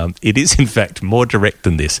imaginative. It is, in fact, more direct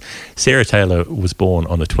than this. Sarah Taylor was born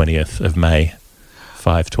on the 20th of May,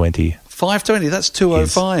 520. 520, that's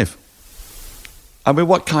 205. I mean,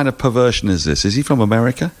 what kind of perversion is this? Is he from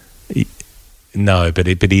America? No, but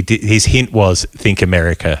he did, his hint was think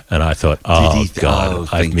America, and I thought, God,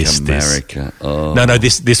 I've missed America. this. No,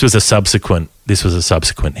 this was a subsequent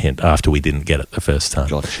hint after we didn't get it the first time.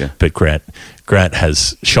 Gotcha. But Grant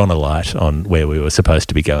has shone a light on where we were supposed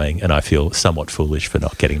to be going, and I feel somewhat foolish for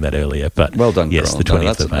not getting that earlier. But well done, yes, Grant. the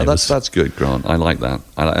 20th of May. That's good, Grant. I like that.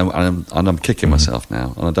 I'm kicking myself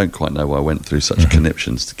now, and I don't quite know why I went through such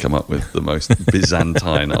conniptions to come up with the most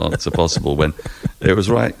Byzantine answer possible when it was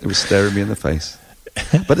right. It was staring me in the face.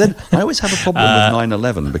 But then I always have a problem with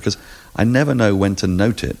 9/11 because I never know when to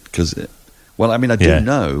note it. Because, I do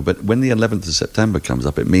know, but when the 11th of September comes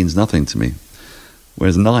up, it means nothing to me.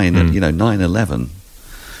 Whereas 9/11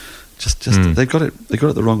 Just they've got it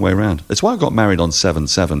the wrong way around. It's why I got married on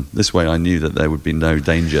 7/7. This way I knew that there would be no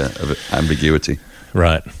danger of ambiguity.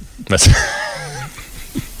 Right. That's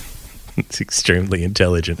it's extremely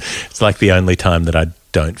intelligent. It's like the only time that I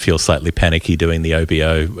don't feel slightly panicky doing the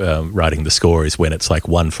OBO writing the score is when it's like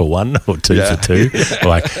 1 for 1 or 2 for 2.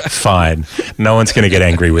 Like, fine, no one's going to get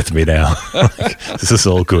angry with me now. Like, this is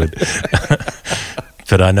all good.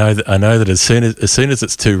 But I know that as soon as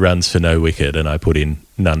it's 2 runs for no wicket and I put in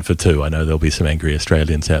none for 2, I know there'll be some angry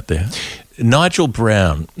Australians out there. Nigel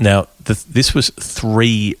Brown. Now, this was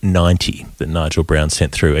 390 that Nigel Brown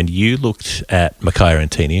sent through, and you looked at Makhaya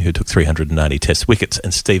Antini, who took 390 Test wickets,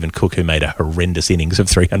 and Stephen Cook, who made a horrendous innings of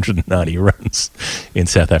 390 runs in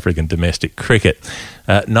South African domestic cricket.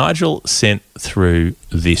 Nigel sent through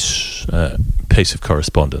this piece of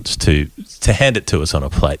correspondence to hand it to us on a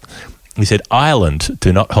plate. He said, Ireland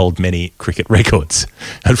do not hold many cricket records.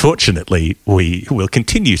 Unfortunately, we will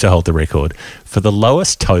continue to hold the record for the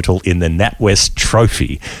lowest total in the NatWest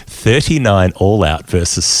Trophy, 39 all-out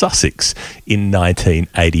versus Sussex in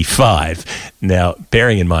 1985. Now,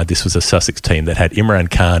 bearing in mind this was a Sussex team that had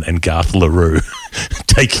Imran Khan and Garth LaRue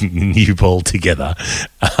taking the new ball together.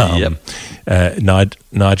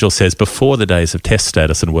 Nigel says, before the days of Test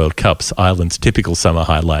status and World Cups, Ireland's typical summer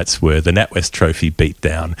highlights were the NatWest Trophy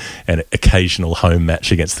beatdown, an occasional home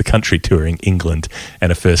match against the country touring England,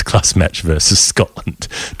 and a first-class match versus Scotland.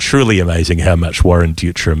 Truly amazing how much Warren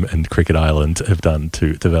Dutram and Cricket Ireland have done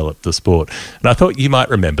to develop the sport. And I thought you might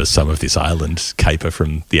remember some of this Ireland caper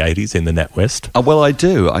from the 80s in the NatWest. Well, I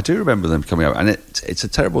do. I do remember them coming out, and it's a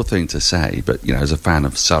terrible thing to say, but, you know, as a fan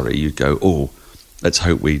of Surrey, you'd go, oh, let's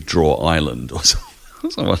hope we draw Ireland or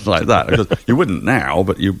something like that. Because you wouldn't now,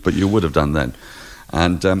 but you would have done then.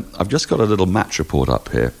 And I've just got a little match report up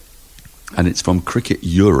here, and it's from Cricket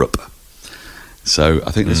Europe. So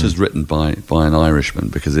I think this was written by an Irishman,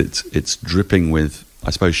 because it's dripping with, I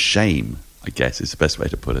suppose, shame, I guess is the best way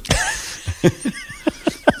to put it.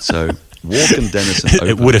 So Walk and Dennison opened.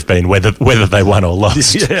 It would have been whether they won or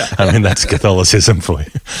lost. Yeah. I mean, that's Catholicism for you.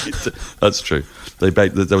 That's true. There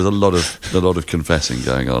was a lot of confessing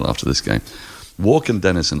going on after this game. Walk and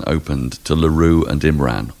Dennison opened to LaRue and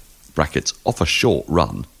Imran, brackets, off a short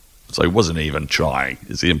run. So he wasn't even trying,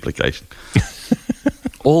 is the implication.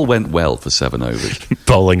 All went well for 7 overs.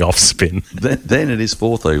 Bowling off spin. Then in his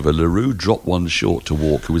 4th over, LaRue dropped one short to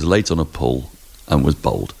Walk, who was late on a pull and was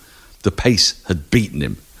bowled. The pace had beaten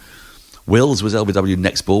him. Wills was LBW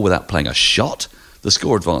next ball without playing a shot. The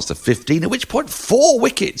score advanced to 15, at which point 4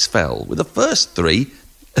 wickets fell. With the first three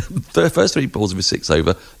balls of his 6th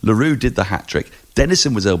over, LaRue did the hat-trick.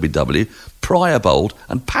 Dennison was LBW, Pryor bowled,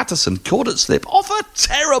 and Patterson caught at slip off a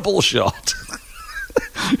terrible shot.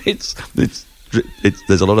 There's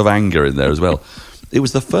a lot of anger in there as well. It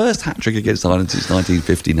was the first hat-trick against Ireland since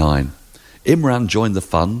 1959. Imran joined the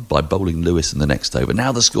fun by bowling Lewis in the next over.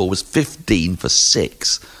 Now the score was 15 for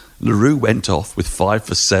 6. LaRue went off with 5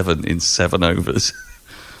 for 7 in 7 overs.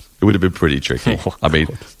 It would have been pretty tricky. I mean,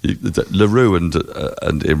 LaRue and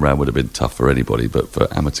Imran would have been tough for anybody, but for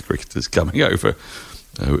amateur cricketers coming over,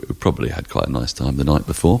 who probably had quite a nice time the night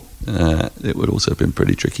before, it would also have been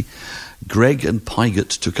pretty tricky. Gregg and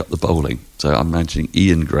Pygott took up the bowling. So I'm imagining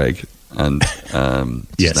Ian Gregg and his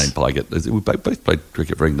name Pygott. We both played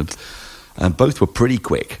cricket for England, and both were pretty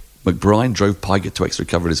quick. McBride drove Pygott to extra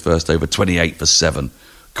cover in his first over, 28 for 7.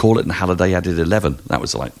 Corlett and Halliday added 11. That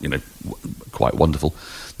was quite wonderful.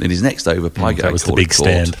 In his next over, Pygott that was the big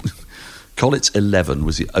stand. Collett's 11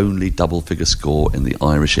 was the only double-figure score in the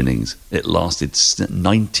Irish innings. It lasted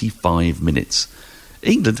 95 minutes.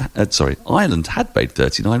 Ireland had made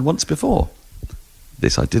 39 once before.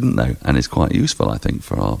 This I didn't know, and is quite useful, I think,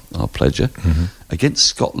 for our pleasure. Mm-hmm. Against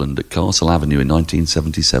Scotland at Castle Avenue in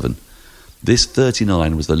 1977, this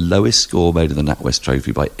 39 was the lowest score made in the NatWest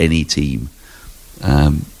Trophy by any team.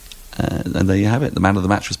 And there you have it. The man of the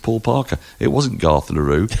match was Paul Parker. It wasn't Garth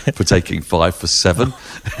LaRue for taking 5 for 7.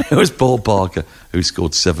 It was Paul Parker who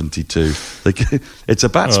scored 72. It's a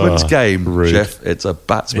batsman's game, rude. Jeff. It's a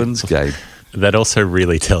batsman's game. That also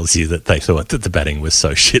really tells you that they thought that the batting was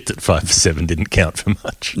so shit that 5 for 7 didn't count for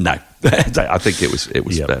much. No, I think it was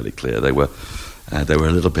fairly clear. They were a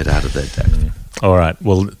little bit out of their depth. All right.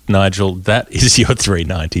 Well, Nigel, that is your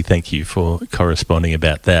 390. Thank you for corresponding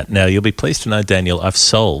about that. Now, you'll be pleased to know, Daniel, I've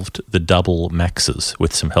solved the double Maxes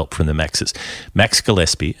with some help from the Maxes. Max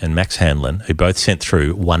Gillespie and Max Hanlon, who both sent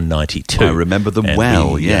through 192. I remember them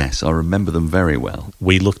well, yes. I remember them very well.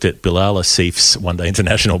 We looked at Bilal Asif's one-day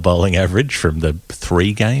international bowling average from the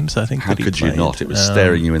 3 games, I think, How could you not? It was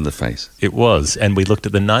staring you in the face. It was. And we looked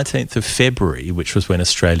at the 19th of February, which was when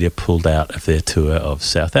Australia pulled out of their tour of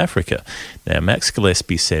South Africa. Now, Now, Max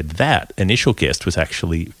Gillespie said that initial guest was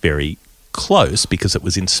actually very close because it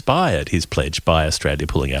was inspired, his pledge, by Australia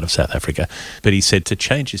pulling out of South Africa. But he said to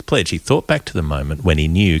change his pledge, he thought back to the moment when he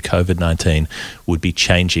knew COVID-19 would be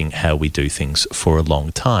changing how we do things for a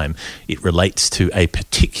long time. It relates to a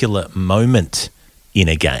particular moment in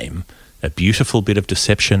a game, a beautiful bit of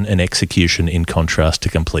deception and execution in contrast to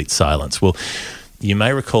complete silence. Well, you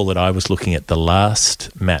may recall that I was looking at the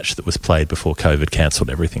last match that was played before COVID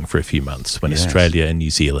cancelled everything for a few months, when Australia and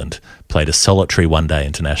New Zealand played a solitary one-day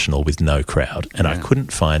international with no crowd, and I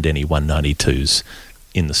couldn't find any 192s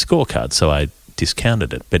in the scorecard, so I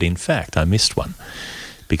discounted it. But in fact, I missed one,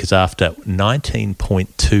 because after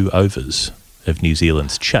 19.2 overs of New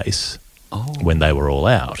Zealand's chase, when they were all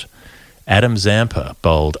out, Adam Zampa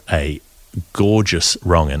bowled a gorgeous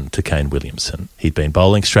wrong-un to Kane Williamson. He'd been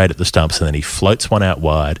bowling straight at the stumps, and then he floats one out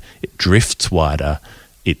wide, it drifts wider,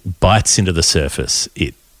 it bites into the surface,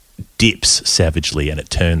 it dips savagely, and it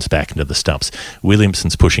turns back into the stumps.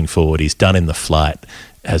 Williamson's pushing forward, he's done in the flight,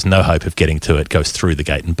 has no hope of getting to it, goes through the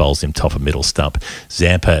gate and bowls him top of middle stump.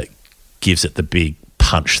 Zampa gives it the big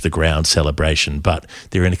punch the ground celebration, but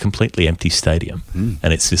they're in a completely empty stadium,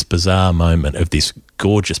 and it's this bizarre moment of this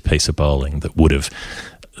gorgeous piece of bowling that would have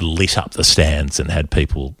lit up the stands and had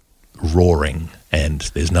people roaring, and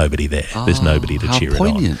there's nobody there. There's nobody to cheer it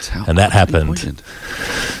on. And that happened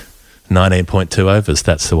 19.2 overs.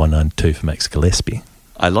 That's the 192 for Max Gillespie.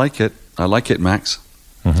 I like it, Max.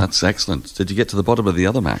 That's excellent. Did you get to the bottom of the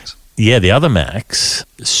other Max? Yeah, the other Max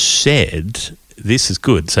said, this is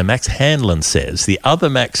good. So Max Hanlon says, the other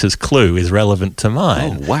Max's clue is relevant to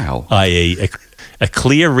mine. Oh, wow. I.e. a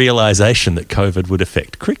clear realisation that COVID would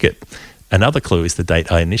affect cricket. Another clue is the date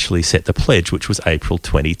I initially set the pledge, which was April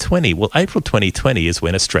 2020. Well, April 2020 is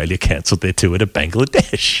when Australia cancelled their tour to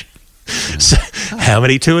Bangladesh. So how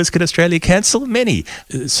many tours could Australia cancel? Many.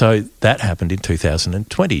 So that happened in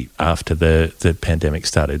 2020 after the pandemic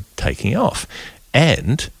started taking off.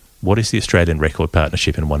 And what is the Australian record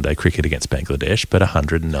partnership in one-day cricket against Bangladesh but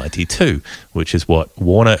 192, which is what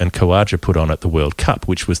Warner and Khawaja put on at the World Cup,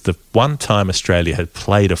 which was the one time Australia had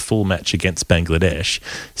played a full match against Bangladesh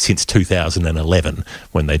since 2011,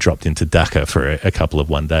 when they dropped into Dhaka for a couple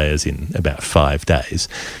of one-dayers in about 5 days.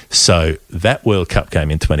 So that World Cup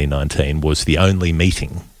game in 2019 was the only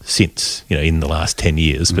meeting since, in the last 10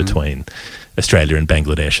 years between Australia and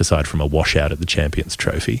Bangladesh, aside from a washout at the Champions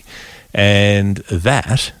Trophy. And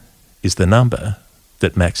that is the number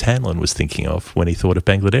that Max Hanlon was thinking of when he thought of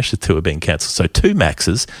Bangladesh's tour being cancelled. So 2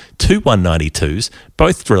 Maxes, 2 192s,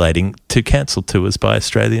 both relating to cancelled tours by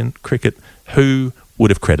Australian cricket. Who would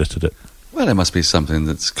have credited it? Well, it must be something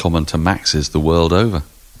that's common to Maxes the world over.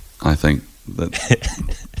 I think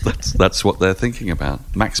that's what they're thinking about.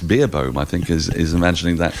 Max Beerbohm, I think, is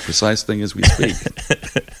imagining that precise thing as we speak.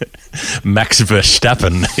 Max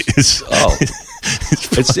Verstappen is...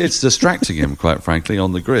 It's distracting him, quite frankly,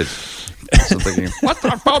 on the grid. So thinking, what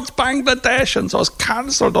about Bangladesh and those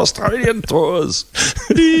cancelled Australian tours?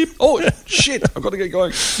 Oh, shit, I've got to get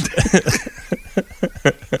going.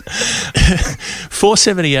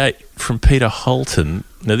 478 from Peter Holton.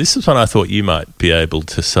 Now, this is one I thought you might be able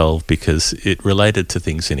to solve because it related to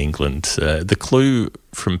things in England. The clue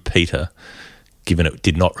from Peter, given it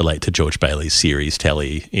did not relate to George Bailey's series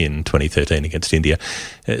tally in 2013 against India,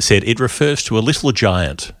 said, it refers to a little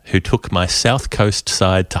giant who took my south coast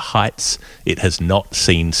side to heights it has not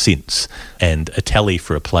seen since, and a tally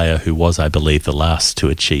for a player who was, I believe, the last to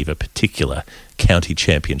achieve a particular county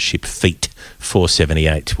championship feat.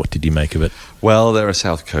 478. What did you make of it? Well, there are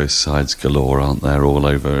south coast sides galore, aren't there, all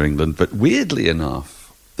over England, but weirdly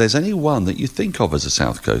enough, there's only one that you think of as a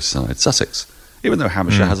south coast side, Sussex. Even though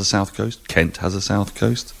Hampshire has a south coast, Kent has a south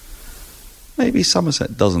coast. Maybe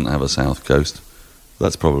Somerset doesn't have a south coast.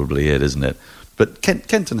 That's probably it, isn't it? But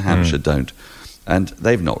Kent and Hampshire don't. And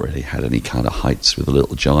they've not really had any kind of heights with a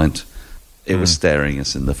little giant. It was staring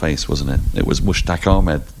us in the face, wasn't it? It was Mushtaq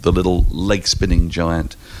Ahmed, the little leg-spinning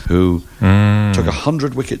giant who took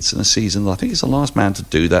 100 wickets in a season. I think he's the last man to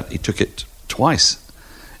do that. He took it twice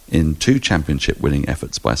in 2 championship-winning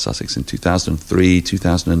efforts by Sussex in 2003,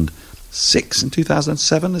 2006 and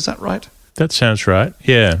 2007, is that right? That sounds right,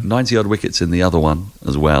 yeah. 90-odd wickets in the other one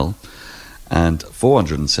as well. And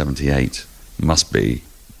 478 must be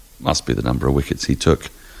the number of wickets he took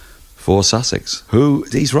for Sussex, who,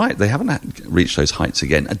 he's right, they haven't reached those heights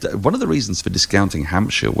again. One of the reasons for discounting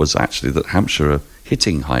Hampshire was actually that Hampshire are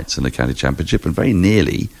hitting heights in the county championship and very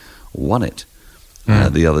nearly won it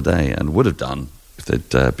the other day, and would have done if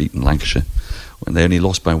they'd beaten Lancashire when they only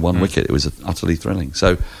lost by 1 wicket. It was utterly thrilling.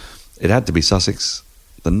 So it had to be Sussex.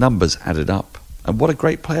 The numbers added up And what a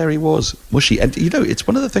great player he was. Mushy. And, it's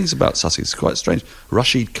one of the things about Sussex, it's quite strange.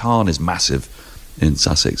 Rashid Khan is massive in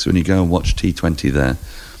Sussex. When you go and watch T20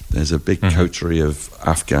 there's a big coterie of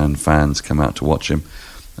Afghan fans come out to watch him.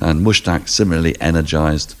 And Mushtaq similarly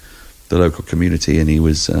energised the local community, and he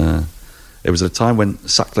was... it was at a time when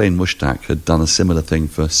Saqlain Mushtaq had done a similar thing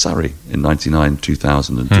for Surrey in 99,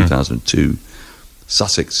 2000 and 2002.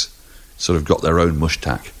 Sussex sort of got their own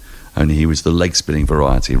Mushtaq, only he was the leg-spinning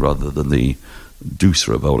variety rather than the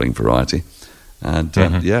doosra bowling variety. And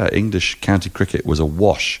English county cricket was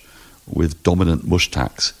awash with dominant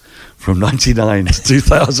Mushtaqs from 99 to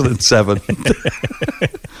 2007.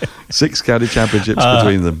 6 county championships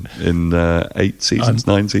between them in 9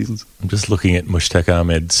 seasons. I'm just looking at Mushtaq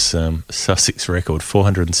Ahmed's Sussex record,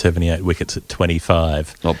 478 wickets at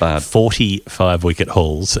 25. Not bad. 45 wicket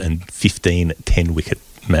hauls and 15 10-wicket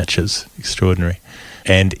matches. Extraordinary.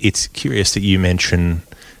 And it's curious that you mention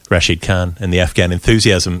Rashid Khan and the Afghan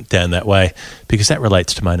enthusiasm down that way, because that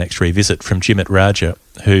relates to my next revisit from Jimit Raja,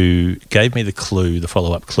 who gave me the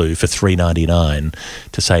follow-up clue for $3.99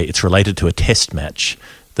 to say it's related to a test match,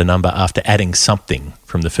 the number after adding something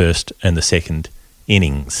from the first and the second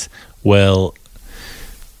innings. Well,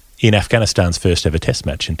 in Afghanistan's first ever test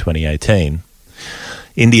match in 2018,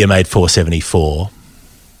 India made 474,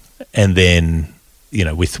 and then,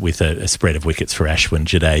 with a spread of wickets for Ashwin,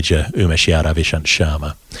 Jadeja, Umesh Yadav, Ishant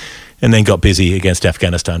Sharma, and then got busy against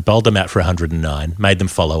Afghanistan, bowled them out for 109, made them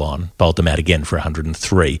follow on, bowled them out again for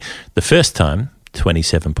 103. The first time,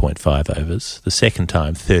 27.5 overs. The second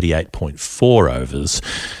time, 38.4 overs,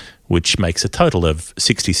 which makes a total of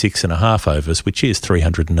 66.5 overs, which is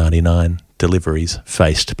 399 deliveries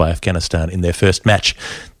faced by Afghanistan in their first match.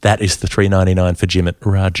 That is the $3.99 for Jimit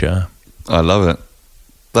Raja. I love it.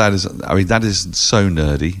 That is so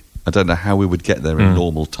nerdy. I don't know how we would get there in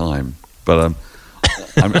normal time, but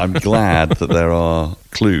I'm glad that there are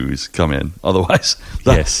clues come in. Otherwise,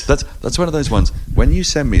 that's one of those ones. When you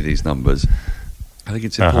send me these numbers, I think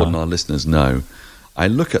it's important our listeners know. I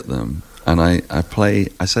look at them and I play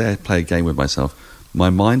a game with myself. My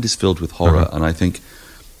mind is filled with horror, and I think,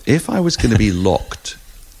 if I was going to be locked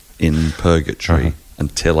in purgatory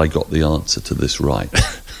until I got the answer to this right,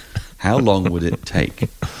 how long would it take?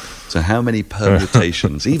 So how many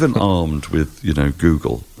permutations, even armed with,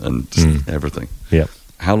 Google and everything,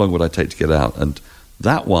 how long would I take to get out? And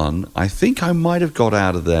that one, I think I might have got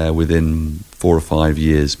out of there within 4 or 5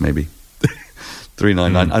 years, maybe.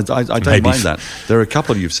 399. I don't mind that. There are a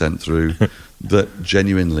couple you've sent through that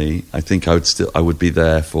genuinely, I think I would be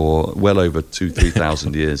there for well over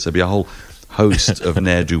 2,000-3,000 years. There'd be a whole host of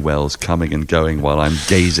ne'er-do-wells coming and going while I'm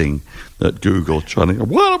gazing at Google, trying to,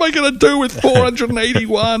 what am I going to do with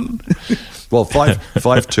 481? Well,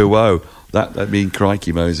 520. That mean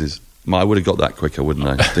crikey Moses. I would have got that quicker, wouldn't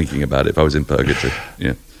I? Thinking about it, if I was in purgatory.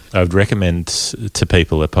 Yeah. I would recommend to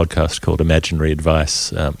people a podcast called Imaginary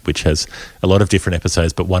Advice, which has a lot of different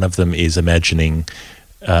episodes, but one of them is imagining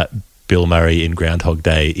Bill Murray in Groundhog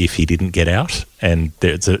Day if he didn't get out. And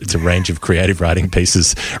it's a range of creative writing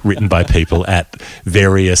pieces written by people at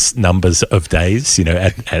various numbers of days,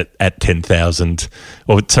 at 10,000,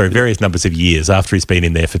 various numbers of years, after he's been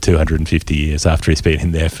in there for 250 years, after he's been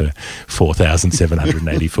in there for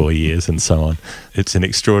 4,784 years, and so on. It's an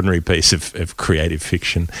extraordinary piece of creative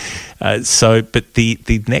fiction. But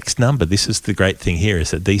the next number, this is the great thing here, is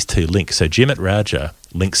that these two link. So Jimit Raja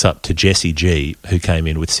links up to Jesse G, who came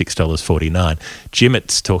in with $6.49.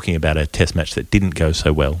 Jimit's talking about a test match that didn't go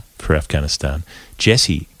so well for Afghanistan.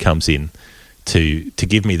 Jesse comes in to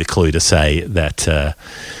give me the clue to say that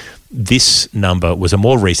this number was a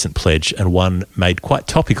more recent pledge, and one made quite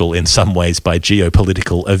topical in some ways by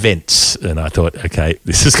geopolitical events. And I thought, okay,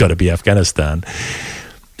 this has got to be Afghanistan.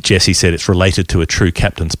 Jesse said it's related to a true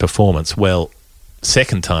captain's performance. Well,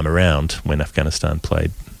 second time around when Afghanistan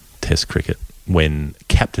played Test cricket, when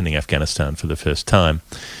captaining Afghanistan for the first time,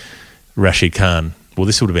 Rashid Khan, well,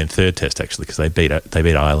 this would have been third test actually, because they beat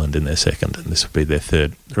Ireland in their second, and this would be their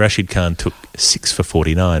third. Rashid Khan took 6 for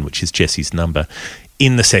 49, which is Jesse's number,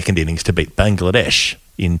 in the second innings to beat Bangladesh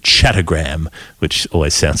in Chattergram, which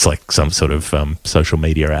always sounds like some sort of social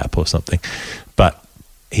media app or something. But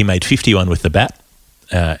he made 51 with the bat,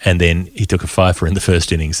 and then he took a 5 in the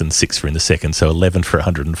first innings and 6 in the second, so 11 for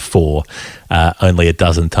 104. Only a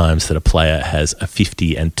dozen times that a player has a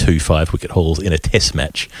 50 and 2 5-wicket hauls in a test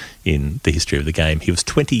match in the history of the game. He was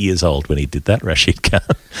 20 years old when he did that, Rashid Khan.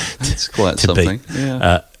 That's quite something.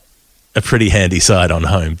 Beat, a pretty handy side on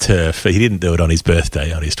home turf. He didn't do it on his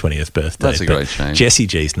birthday, on his 20th birthday. That's a great shame. Jesse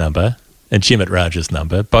G's number and Jimit Raja's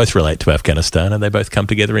number both relate to Afghanistan, and they both come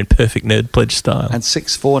together in perfect Nerd Pledge style. And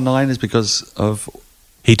 649 is because of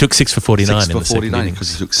He took 6 for 49 6 in for the second 49 innings.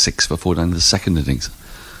 because he took 6 for 49 in the second innings.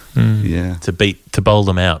 Yeah. To bowl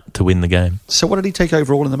them out to win the game. So what did he take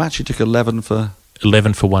overall in the match? He took 11 for...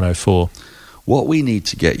 11 for 104. What we need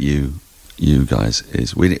to get you guys,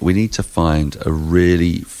 is we need to find a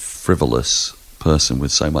really frivolous person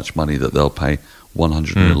with so much money that they'll pay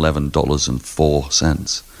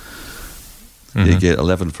 $111.04. You get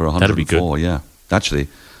 11 for 104. That'd be good. Yeah. Actually,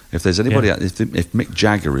 if there's anybody out, if Mick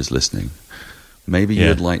Jagger is listening, maybe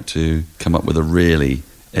you'd like to come up with a really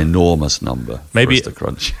enormous number for us to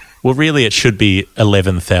crunch. Well, really, it should be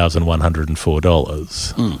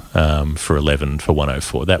 $11,104 for 11 for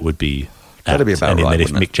 104. That would be that'd be about right.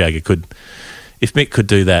 If Mick could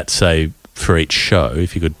do that, say for each show,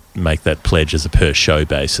 if you could make that pledge as a per show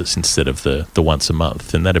basis instead of the once a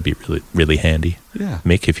month, then that'd be really, really handy. Yeah,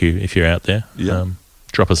 Mick, if you're out there,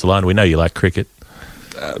 drop us a line. We know you like cricket.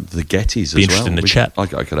 The Gettys be as well. Interested in the chat. I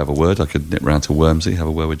could have a word. I could nip round to Wormsey, have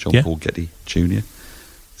a word with John Paul Getty Jr.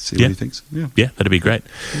 See what he thinks. Yeah, that'd be great.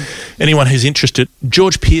 Anyone who's interested,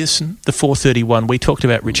 George Pearson, the 431. We talked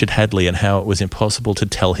about Richard Hadley and how it was impossible to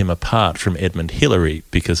tell him apart from Edmund Hillary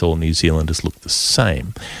because all New Zealanders look the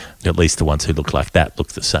same. At least the ones who look like that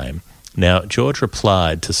look the same. Now, George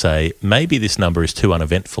replied to say, maybe this number is too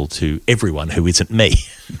uneventful to everyone who isn't me,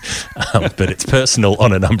 but it's personal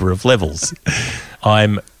on a number of levels.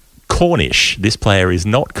 I'm Cornish. This player is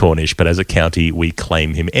not Cornish, but as a county, we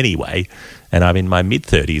claim him anyway. And I'm in my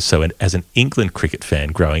mid-30s, so as an England cricket fan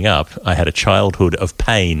growing up, I had a childhood of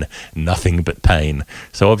pain, nothing but pain.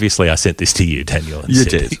 So obviously I sent this to you, Daniel. And you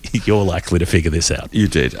said, did. You're likely to figure this out. You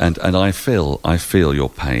did, and I feel your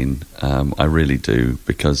pain. I really do,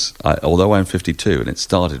 because although I'm 52 and it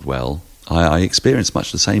started well, I experienced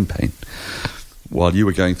much the same pain. While you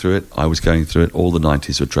were going through it, I was going through it. All the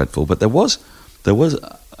 90s were dreadful, but there was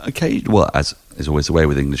occasion, well, as is always the way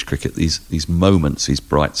with English cricket, these moments, these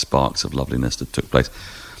bright sparks of loveliness that took place.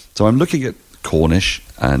 So I'm looking at Cornish,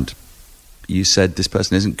 and you said this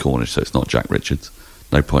person isn't Cornish, so it's not Jack Richards.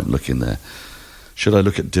 No point in looking there. Should I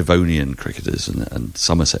look at Devonian cricketers and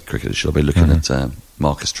Somerset cricketers? Should I be looking at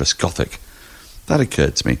Marcus Trescothick? That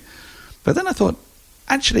occurred to me. But then I thought,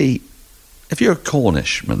 actually, if you're a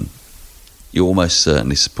Cornishman, you almost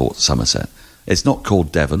certainly support Somerset. It's not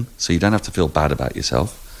called Devon, so you don't have to feel bad about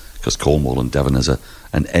yourself, because Cornwall and Devon has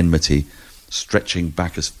an enmity stretching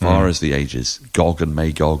back as far as the ages. Gog and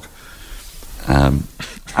Magog.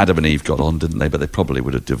 Adam and Eve got on, didn't they? But they probably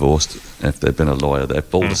would have divorced if there'd been a lawyer there.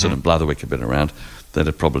 Balderson and Blatherwick had been around. They'd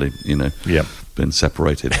have probably, been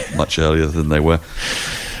separated much earlier than they were.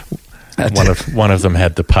 One of them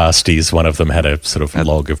had the pasties. One of them had a sort of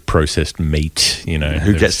log of processed meat.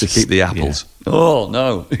 Who gets to keep the apples? Yeah. Oh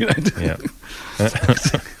no!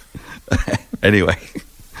 Anyway,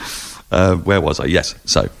 where was I? Yes,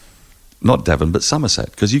 so not Devon, but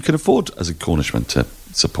Somerset, because you can afford as a Cornishman to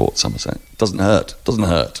support Somerset. Doesn't hurt.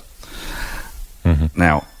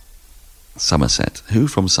 Now, Somerset. Who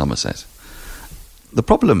from Somerset? The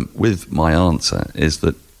problem with my answer is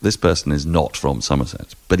that this person is not from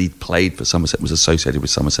Somerset, but he played for Somerset, was associated with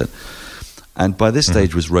Somerset, and by this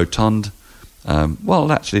stage was rotund.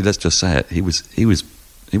 Well, actually, let's just say it. He was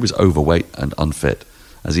overweight and unfit,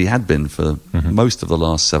 as he had been for most of the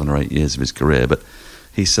last 7 or 8 years of his career. But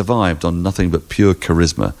he survived on nothing but pure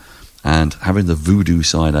charisma and having the voodoo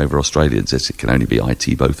sign over Australians. It can only be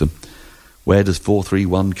IT Botham. Where does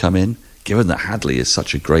 431 come in? Given that Hadley is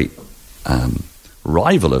such a great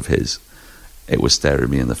rival of his, it was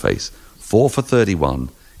staring me in the face. 4 for 31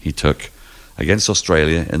 he took against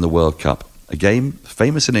Australia in the World Cup. A game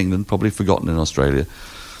famous in England, probably forgotten in Australia.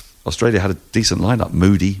 Australia had a decent lineup.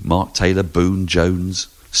 Moody, Mark Taylor, Boone, Jones,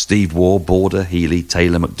 Steve Waugh, Border, Healy,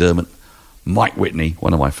 Taylor, McDermott, Mike Whitney,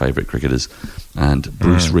 one of my favourite cricketers, and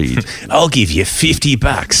Bruce Reid. I'll give you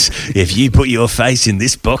 $50 if you put your face in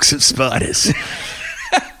this box of spiders.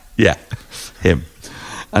 Yeah, him.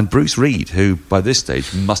 And Bruce Reid, who by this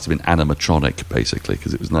stage must have been animatronic, basically,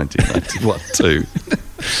 because it was 1991 too.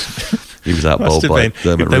 He was outbowled by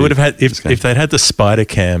Dermot They Reid. would have had if they'd had the spider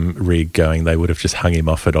cam rig going, they would have just hung him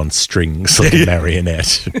off it on strings like a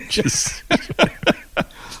marionette.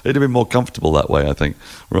 It'd have been more comfortable that way, I think,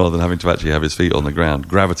 rather than having to actually have his feet on the ground.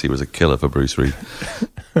 Gravity was a killer for Bruce Reid.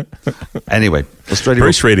 Anyway, Australia.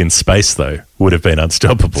 Bruce Reid in space, though, would have been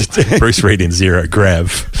unstoppable. Bruce Reid in zero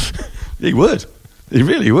grav. He would. He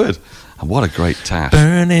really would. And what a great task.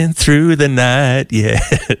 Burning through the night,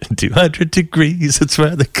 200 degrees, that's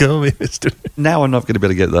why they call me Mr. Now I'm not going to be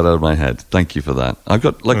able to get that out of my head. Thank you for that. I've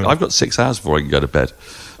got 6 hours before I can go to bed.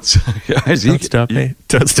 So, Don't stop me.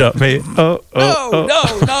 Don't stop me. Oh.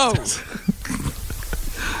 No.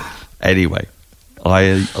 Anyway,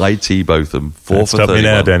 I T-both them. 4 Don't for stop 31. me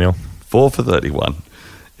now, Daniel. 4 for 31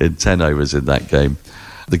 in 10 overs in that game.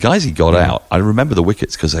 The guys he got out, I remember the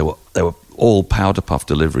wickets because they were all powder puff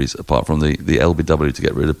deliveries, apart from the LBW to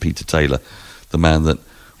get rid of Peter Taylor, the man that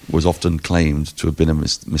was often claimed to have been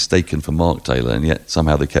mistaken for Mark Taylor, and yet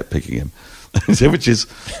somehow they kept picking him. Which is,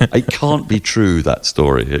 it can't be true, that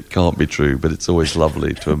story. It can't be true, but it's always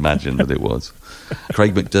lovely to imagine that it was.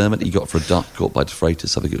 Craig McDermott, he got for a duck caught by De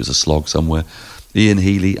Freitas. I think it was a slog somewhere. Ian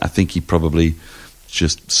Healy, I think he probably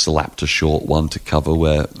just slapped a short one to cover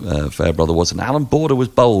where Fairbrother was. And Alan Border was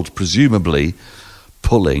bowled, presumably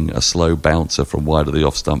pulling a slow bouncer from wide of the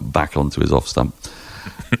off stump back onto his off stump.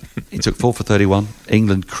 He took 4 for 31.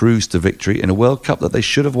 England cruised to victory in a World Cup that they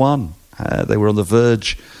should have won. They were on the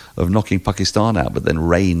verge of knocking Pakistan out, but then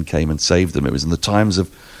rain came and saved them. It was in the times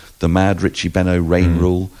of the mad Richie Benaud rain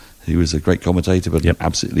rule. He was a great commentator, but an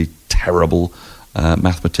absolutely terrible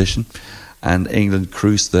mathematician. And England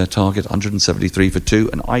cruised their target, 173 for 2,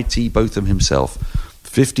 and IT Botham himself,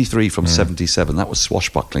 53 from 77. That was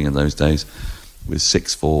swashbuckling in those days, with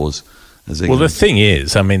 6 fours. Well, the thing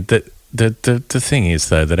is, I mean, the thing is,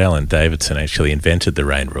 though, that Alan Davidson actually invented the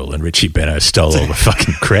rain rule and Richie Benaud stole all the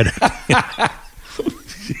fucking credit.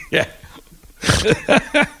 Yeah.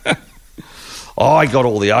 I got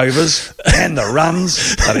all the overs and the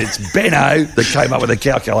runs, and it's Benaud that came up with the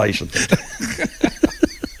calculation.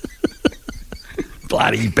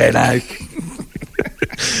 Bloody Benaud.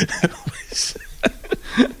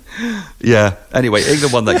 Yeah. Anyway,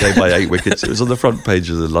 England won that game by 8 wickets. It was on the front page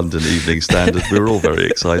of the London Evening Standard. We were all very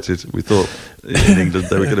excited. We thought in England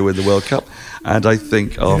they were going to win the World Cup, and I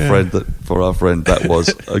think for our friend that was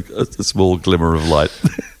a small glimmer of light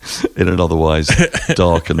in an otherwise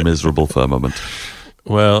dark and miserable firmament.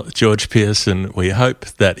 Well, George Pearson, we hope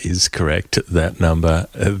that is correct, that number.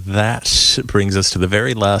 That brings us to the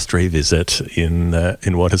very last revisit in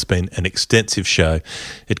what has been an extensive show.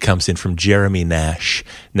 It comes in from Jeremy Nash.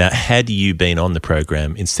 Now, had you been on the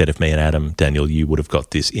program instead of me and Adam, Daniel, you would have got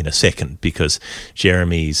this in a second, because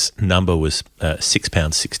Jeremy's number was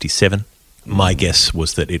 £6.67. My guess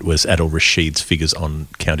was that it was Adil Rashid's figures on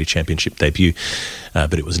county championship debut,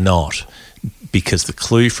 but it was not. Because the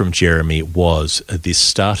clue from Jeremy was this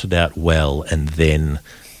started out well and then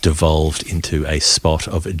devolved into a spot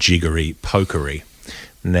of jiggery pokery.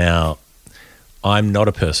 Now, I'm not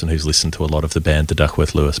a person who's listened to a lot of the band The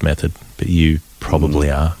Duckworth Lewis Method, but you probably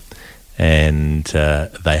are. And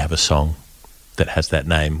they have a song that has that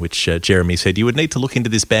name, which Jeremy said you would need to look into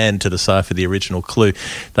this band to decipher the original clue.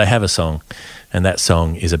 They have a song, and that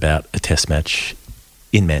song is about a test match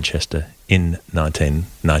in Manchester in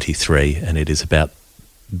 1993, and it is about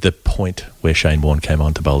the point where Shane Warne came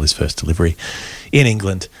on to bowl his first delivery in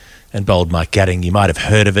England and bowled Mike Gatting. You might have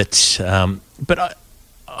heard of it, but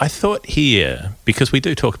I thought here, because we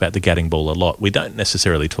do talk about the Gatting ball a lot, we don't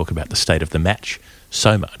necessarily talk about the state of the match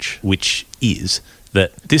so much, which is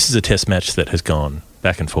that this is a test match that has gone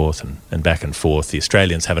back and forth and back and forth. The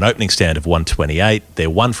Australians have an opening stand of 128. They're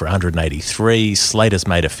 1 for 183. Slater's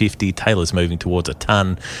made a 50. Taylor's moving towards a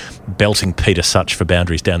ton, belting Peter Such for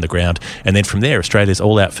boundaries down the ground. And then from there, Australia's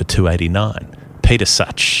all out for 289. Peter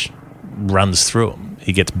Such runs through him.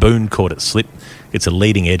 He gets Boone caught at slip. It's a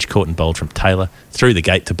leading edge caught and bowled from Taylor. Through the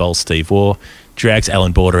gate to bowl Steve Waugh. Drags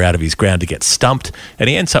Alan Border out of his ground to get stumped, and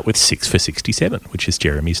he ends up with 6 for 67, which is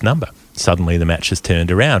Jeremy's number. Suddenly the match has turned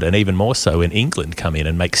around, and even more so when England come in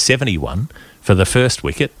and make 71 for the first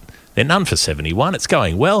wicket. They're none for 71. It's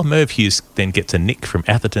going well. Merv Hughes then gets a nick from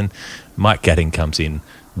Atherton. Mike Gatting comes in.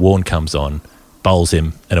 Warne comes on, bowls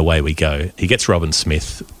him, and away we go. He gets Robin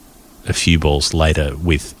Smith a few balls later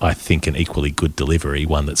with, I think, an equally good delivery,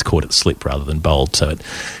 one that's caught at slip rather than bowled, so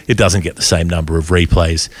it doesn't get the same number of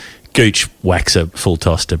replays. Gooch whacks a full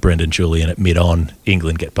toss to Brendan Julian at mid-on.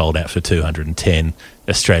 England get bowled out for 210.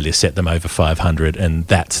 Australia set them over 500, and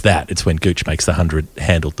that's that. It's when Gooch makes the 100,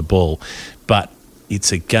 handled the ball. But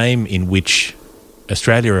it's a game in which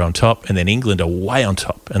Australia are on top and then England are way on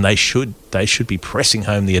top, and they should be pressing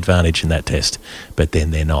home the advantage in that test, but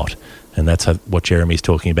then they're not. And that's what Jeremy's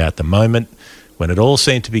talking about at the moment, when it all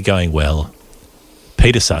seemed to be going well.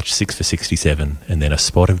 Peter Such, 6 for 67, and then a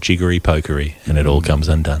spot of jiggery pokery, and it all comes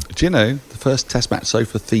undone. Do you know, the first Test Match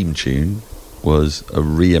Sofa theme tune was a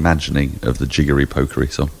reimagining of the jiggery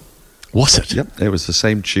pokery song. Was it? Yep, it was the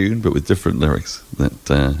same tune, but with different lyrics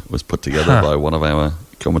that was put together by one of our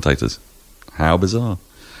commentators. How bizarre.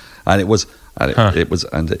 And it was...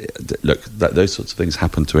 Look, those sorts of things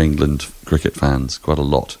happened to England cricket fans quite a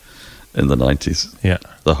lot in the 90s. Yeah.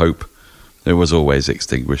 The hope... It was always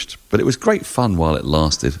extinguished, but it was great fun while it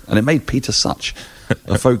lasted, and it made Peter Such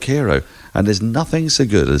a folk hero. And there's nothing so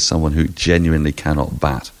good as someone who genuinely cannot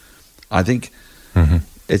bat. I think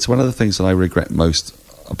it's one of the things that I regret most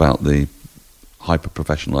about the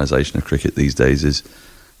hyper-professionalisation of cricket these days is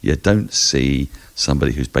you don't see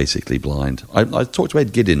somebody who's basically blind. I talked to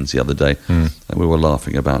Ed Giddins the other day, and we were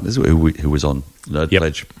laughing about this, who was on Nerd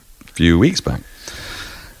Pledge a few weeks back,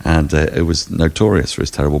 and it was notorious for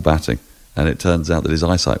his terrible batting. And it turns out that his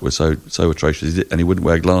eyesight was so atrocious, and he wouldn't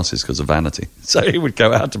wear glasses because of vanity. So he would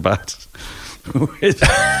go out to bat with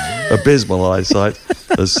abysmal eyesight,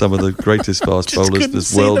 as some of the greatest fast bowlers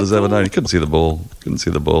this world has ever known. He couldn't see the ball.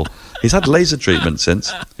 He's had laser treatment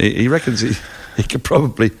since. He reckons he could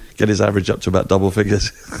probably get his average up to about double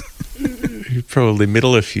figures. You're probably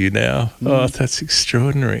middle a few now. Oh, that's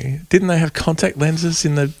extraordinary. Didn't they have contact lenses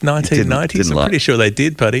in the 1990s? I'm pretty sure they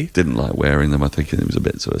did, buddy. Didn't like wearing them. I think it was a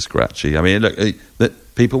bit sort of scratchy. I mean, look,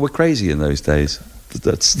 that people were crazy in those days.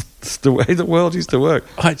 That's the way the world used to work.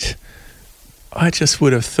 I just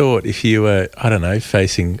would have thought if you were, I don't know,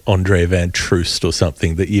 facing Andre Van Troost or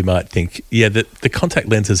something, that you might think, that the contact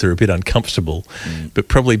lenses are a bit uncomfortable, but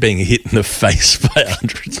probably being hit in the face by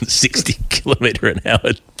 160 kilometre an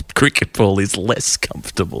hour cricket ball is less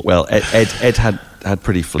comfortable. Well, Ed had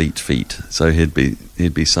pretty fleet feet, so he'd be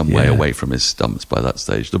some way away from his stumps by that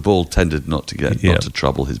stage. The ball tended not to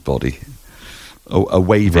trouble his body. A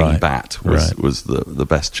waving bat was the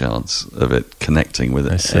best chance of it connecting with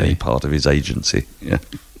any part of his agency. Yeah.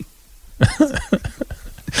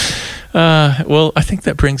 Well, I think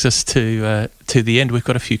that brings us to the end. We've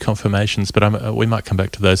got a few confirmations, but we might come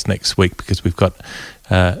back to those next week because we've got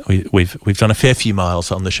we've done a fair few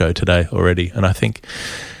miles on the show today already, and I think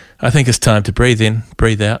it's time to breathe in,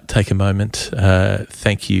 breathe out, take a moment.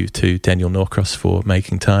 Thank you to Daniel Norcross for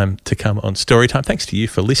making time to come on Storytime. Thanks to you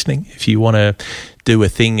for listening. If you want to do a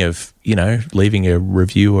thing of, leaving a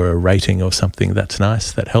review or a rating or something, that's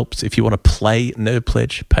nice. That helps. If you want to play Nerd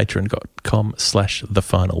Pledge,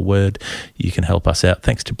 patreon.com/thefinalword. You can help us out.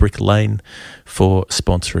 Thanks to Brick Lane for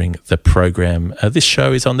sponsoring the program. This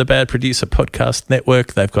show is on the Bad Producer Podcast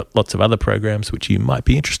Network. They've got lots of other programs which you might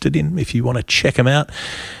be interested in if you want to check them out.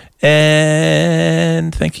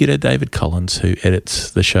 And thank you to David Collins, who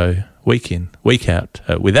edits the show week in, week out,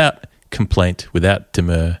 without complaint, without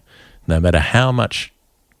demur, no matter how much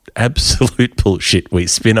absolute bullshit we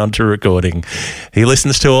spin onto recording. He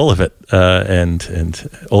listens to all of it and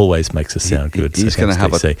always makes us sound good. He's going to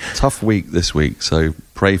have a tough week this week, so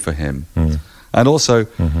pray for him. And also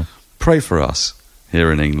pray for us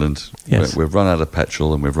here in England. Yes. We've run out of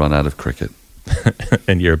petrol and we've run out of cricket.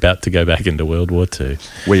 And you're about to go back into World War II.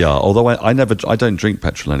 We are, although I don't drink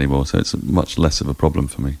petrol anymore, so it's much less of a problem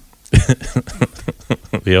for me.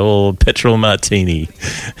 The old petrol martini.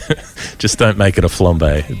 Just don't make it a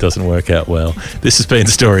flambe. It doesn't work out well. This has been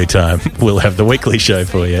Storytime. We'll have the weekly show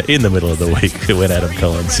for you in the middle of the week when Adam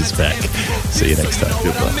Collins is back. See you next time.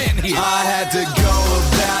 Goodbye. I had to go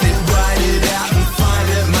about it, write it out and find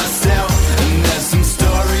it myself. And there's some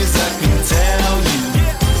stories I can tell you.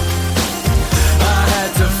 I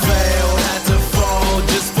had to fail, had to fall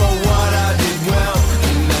just for what I did well.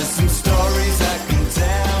 And there's some stories I can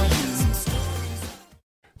tell you.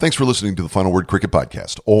 Thanks for listening to the Final Word Cricket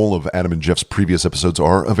Podcast. All of Adam and Jeff's previous episodes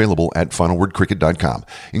are available at finalwordcricket.com,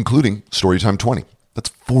 including Storytime 20. That's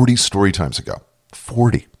 40 Storytimes ago.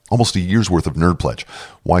 40. Almost a year's worth of Nerd Pledge.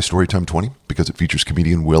 Why Storytime 20? Because it features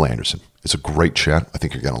comedian Will Anderson. It's a great chat. I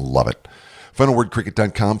think you're going to love it.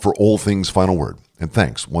 Finalwordcricket.com for all things Final Word. And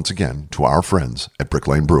thanks once again to our friends at Brick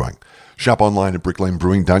Lane Brewing. Shop online at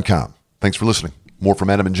bricklanebrewing.com. Thanks for listening. More from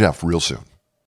Adam and Jeff real soon.